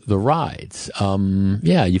the rides.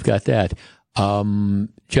 You've got that.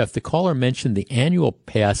 Jeff, the caller mentioned the annual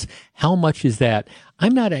pass. How much is that?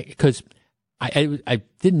 I'm not, because I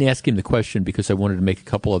didn't ask him the question because I wanted to make a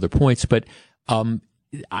couple other points, but I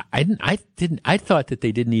thought that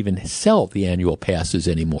they didn't even sell the annual passes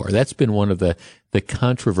anymore. That's been one of the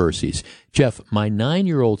controversies. Jeff, my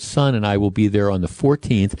 9-year-old son and I will be there on the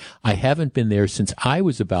 14th. I haven't been there since I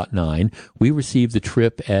was about 9. We received the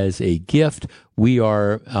trip as a gift. We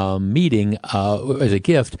are meeting as a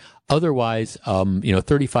gift. Otherwise,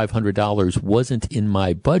 $3,500 wasn't in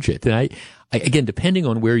my budget. And I again, depending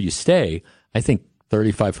on where you stay, I think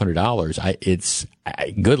 $3,500. It's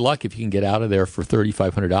good luck if you can get out of there for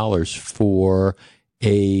 $3,500 for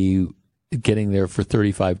getting there for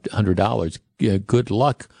 $3,500. Good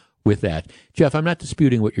luck with that. Jeff, I'm not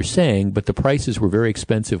disputing what you're saying, but the prices were very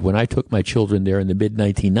expensive when I took my children there in the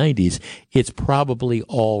mid-1990s. It's probably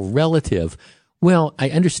all relative. Well,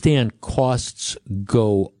 I understand costs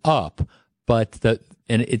go up, but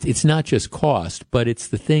it's not just cost, but it's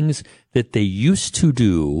the things that they used to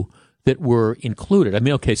do that were included. I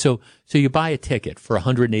mean, okay, so you buy a ticket for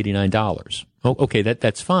 $189. Oh, okay,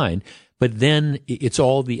 that's fine. But then it's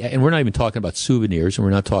all and we're not even talking about souvenirs, and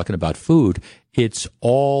we're not talking about food. It's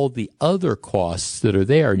all the other costs that are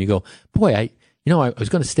there. And you go, boy, I was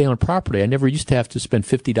going to stay on property. I never used to have to spend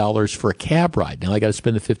 $50 for a cab ride. Now I got to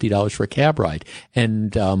spend the $50 for a cab ride.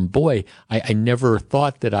 And, I never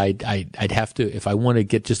thought that I'd have to, if I want to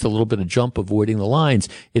get just a little bit of jump avoiding the lines,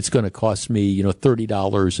 it's going to cost me,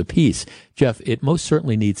 $30 a piece. Jeff, it most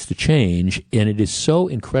certainly needs to change. And it is so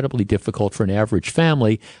incredibly difficult for an average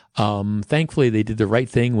family. Thankfully they did the right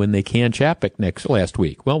thing when they canned Chapek last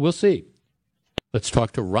week. Well, we'll see. Let's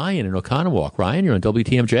talk to Ryan in Oconomowoc. Ryan, you're on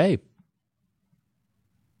WTMJ.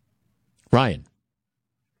 Ryan.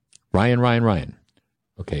 Ryan.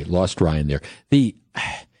 Okay, lost Ryan there.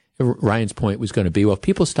 Ryan's point was going to be, well, if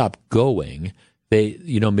people stop going,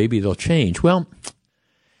 maybe they'll change. Well,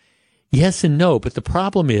 yes and no, but the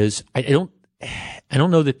problem is, I don't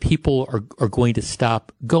know that people are going to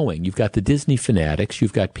stop going. You've got the Disney fanatics.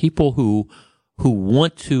 You've got people who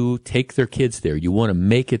want to take their kids there. You want to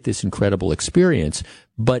make it this incredible experience,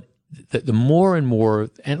 but the more and more,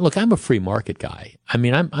 and look, I'm a free market guy. I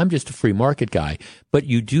mean, I'm just a free market guy, but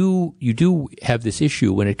you do have this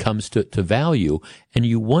issue when it comes to value, and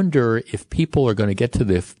you wonder if people are going to get to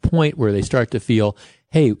the point where they start to feel,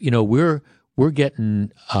 hey, we're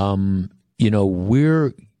getting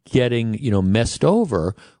messed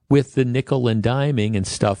over with the nickel and diming and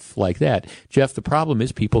stuff like that. Jeff, the problem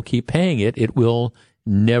is people keep paying it. It will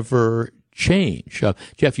never change.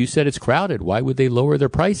 Jeff, you said it's crowded. Why would they lower their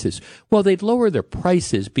prices? Well, they'd lower their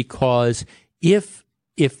prices because if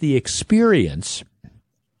the experience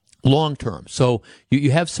long term, so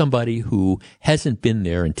you have somebody who hasn't been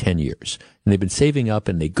there in 10 years and they've been saving up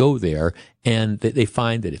and they go there and they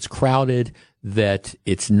find that it's crowded, that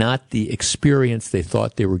it's not the experience they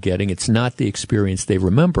thought they were getting. It's not the experience they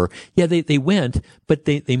remember. Yeah, they went, but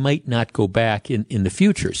they might not go back in the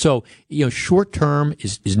future. So, short term,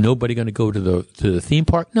 is nobody going to go to the theme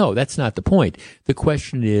park? No, that's not the point. The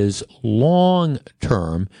question is long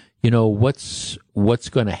term, what's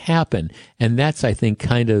going to happen? And that's, I think,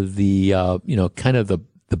 kind of the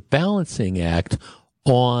balancing act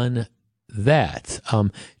on that.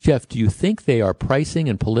 Jeff, do you think they are pricing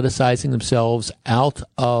and politicizing themselves out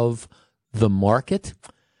of the market?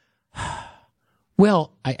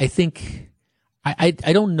 Well, I think I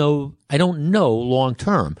don't know long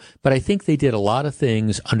term, but I think they did a lot of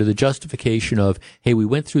things under the justification of, hey, we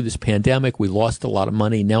went through this pandemic, we lost a lot of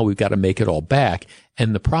money, now we've got to make it all back.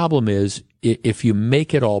 And the problem is, if you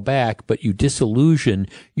make it all back, but you disillusion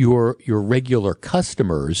your regular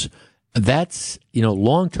customers, that's,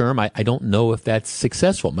 long term, I don't know if that's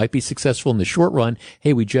successful. It might be successful in the short run.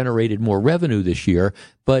 Hey, we generated more revenue this year,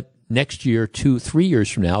 but next year, 2-3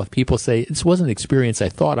 years from now, if people say, this wasn't an experience I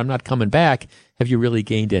thought, I'm not coming back, have you really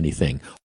gained anything?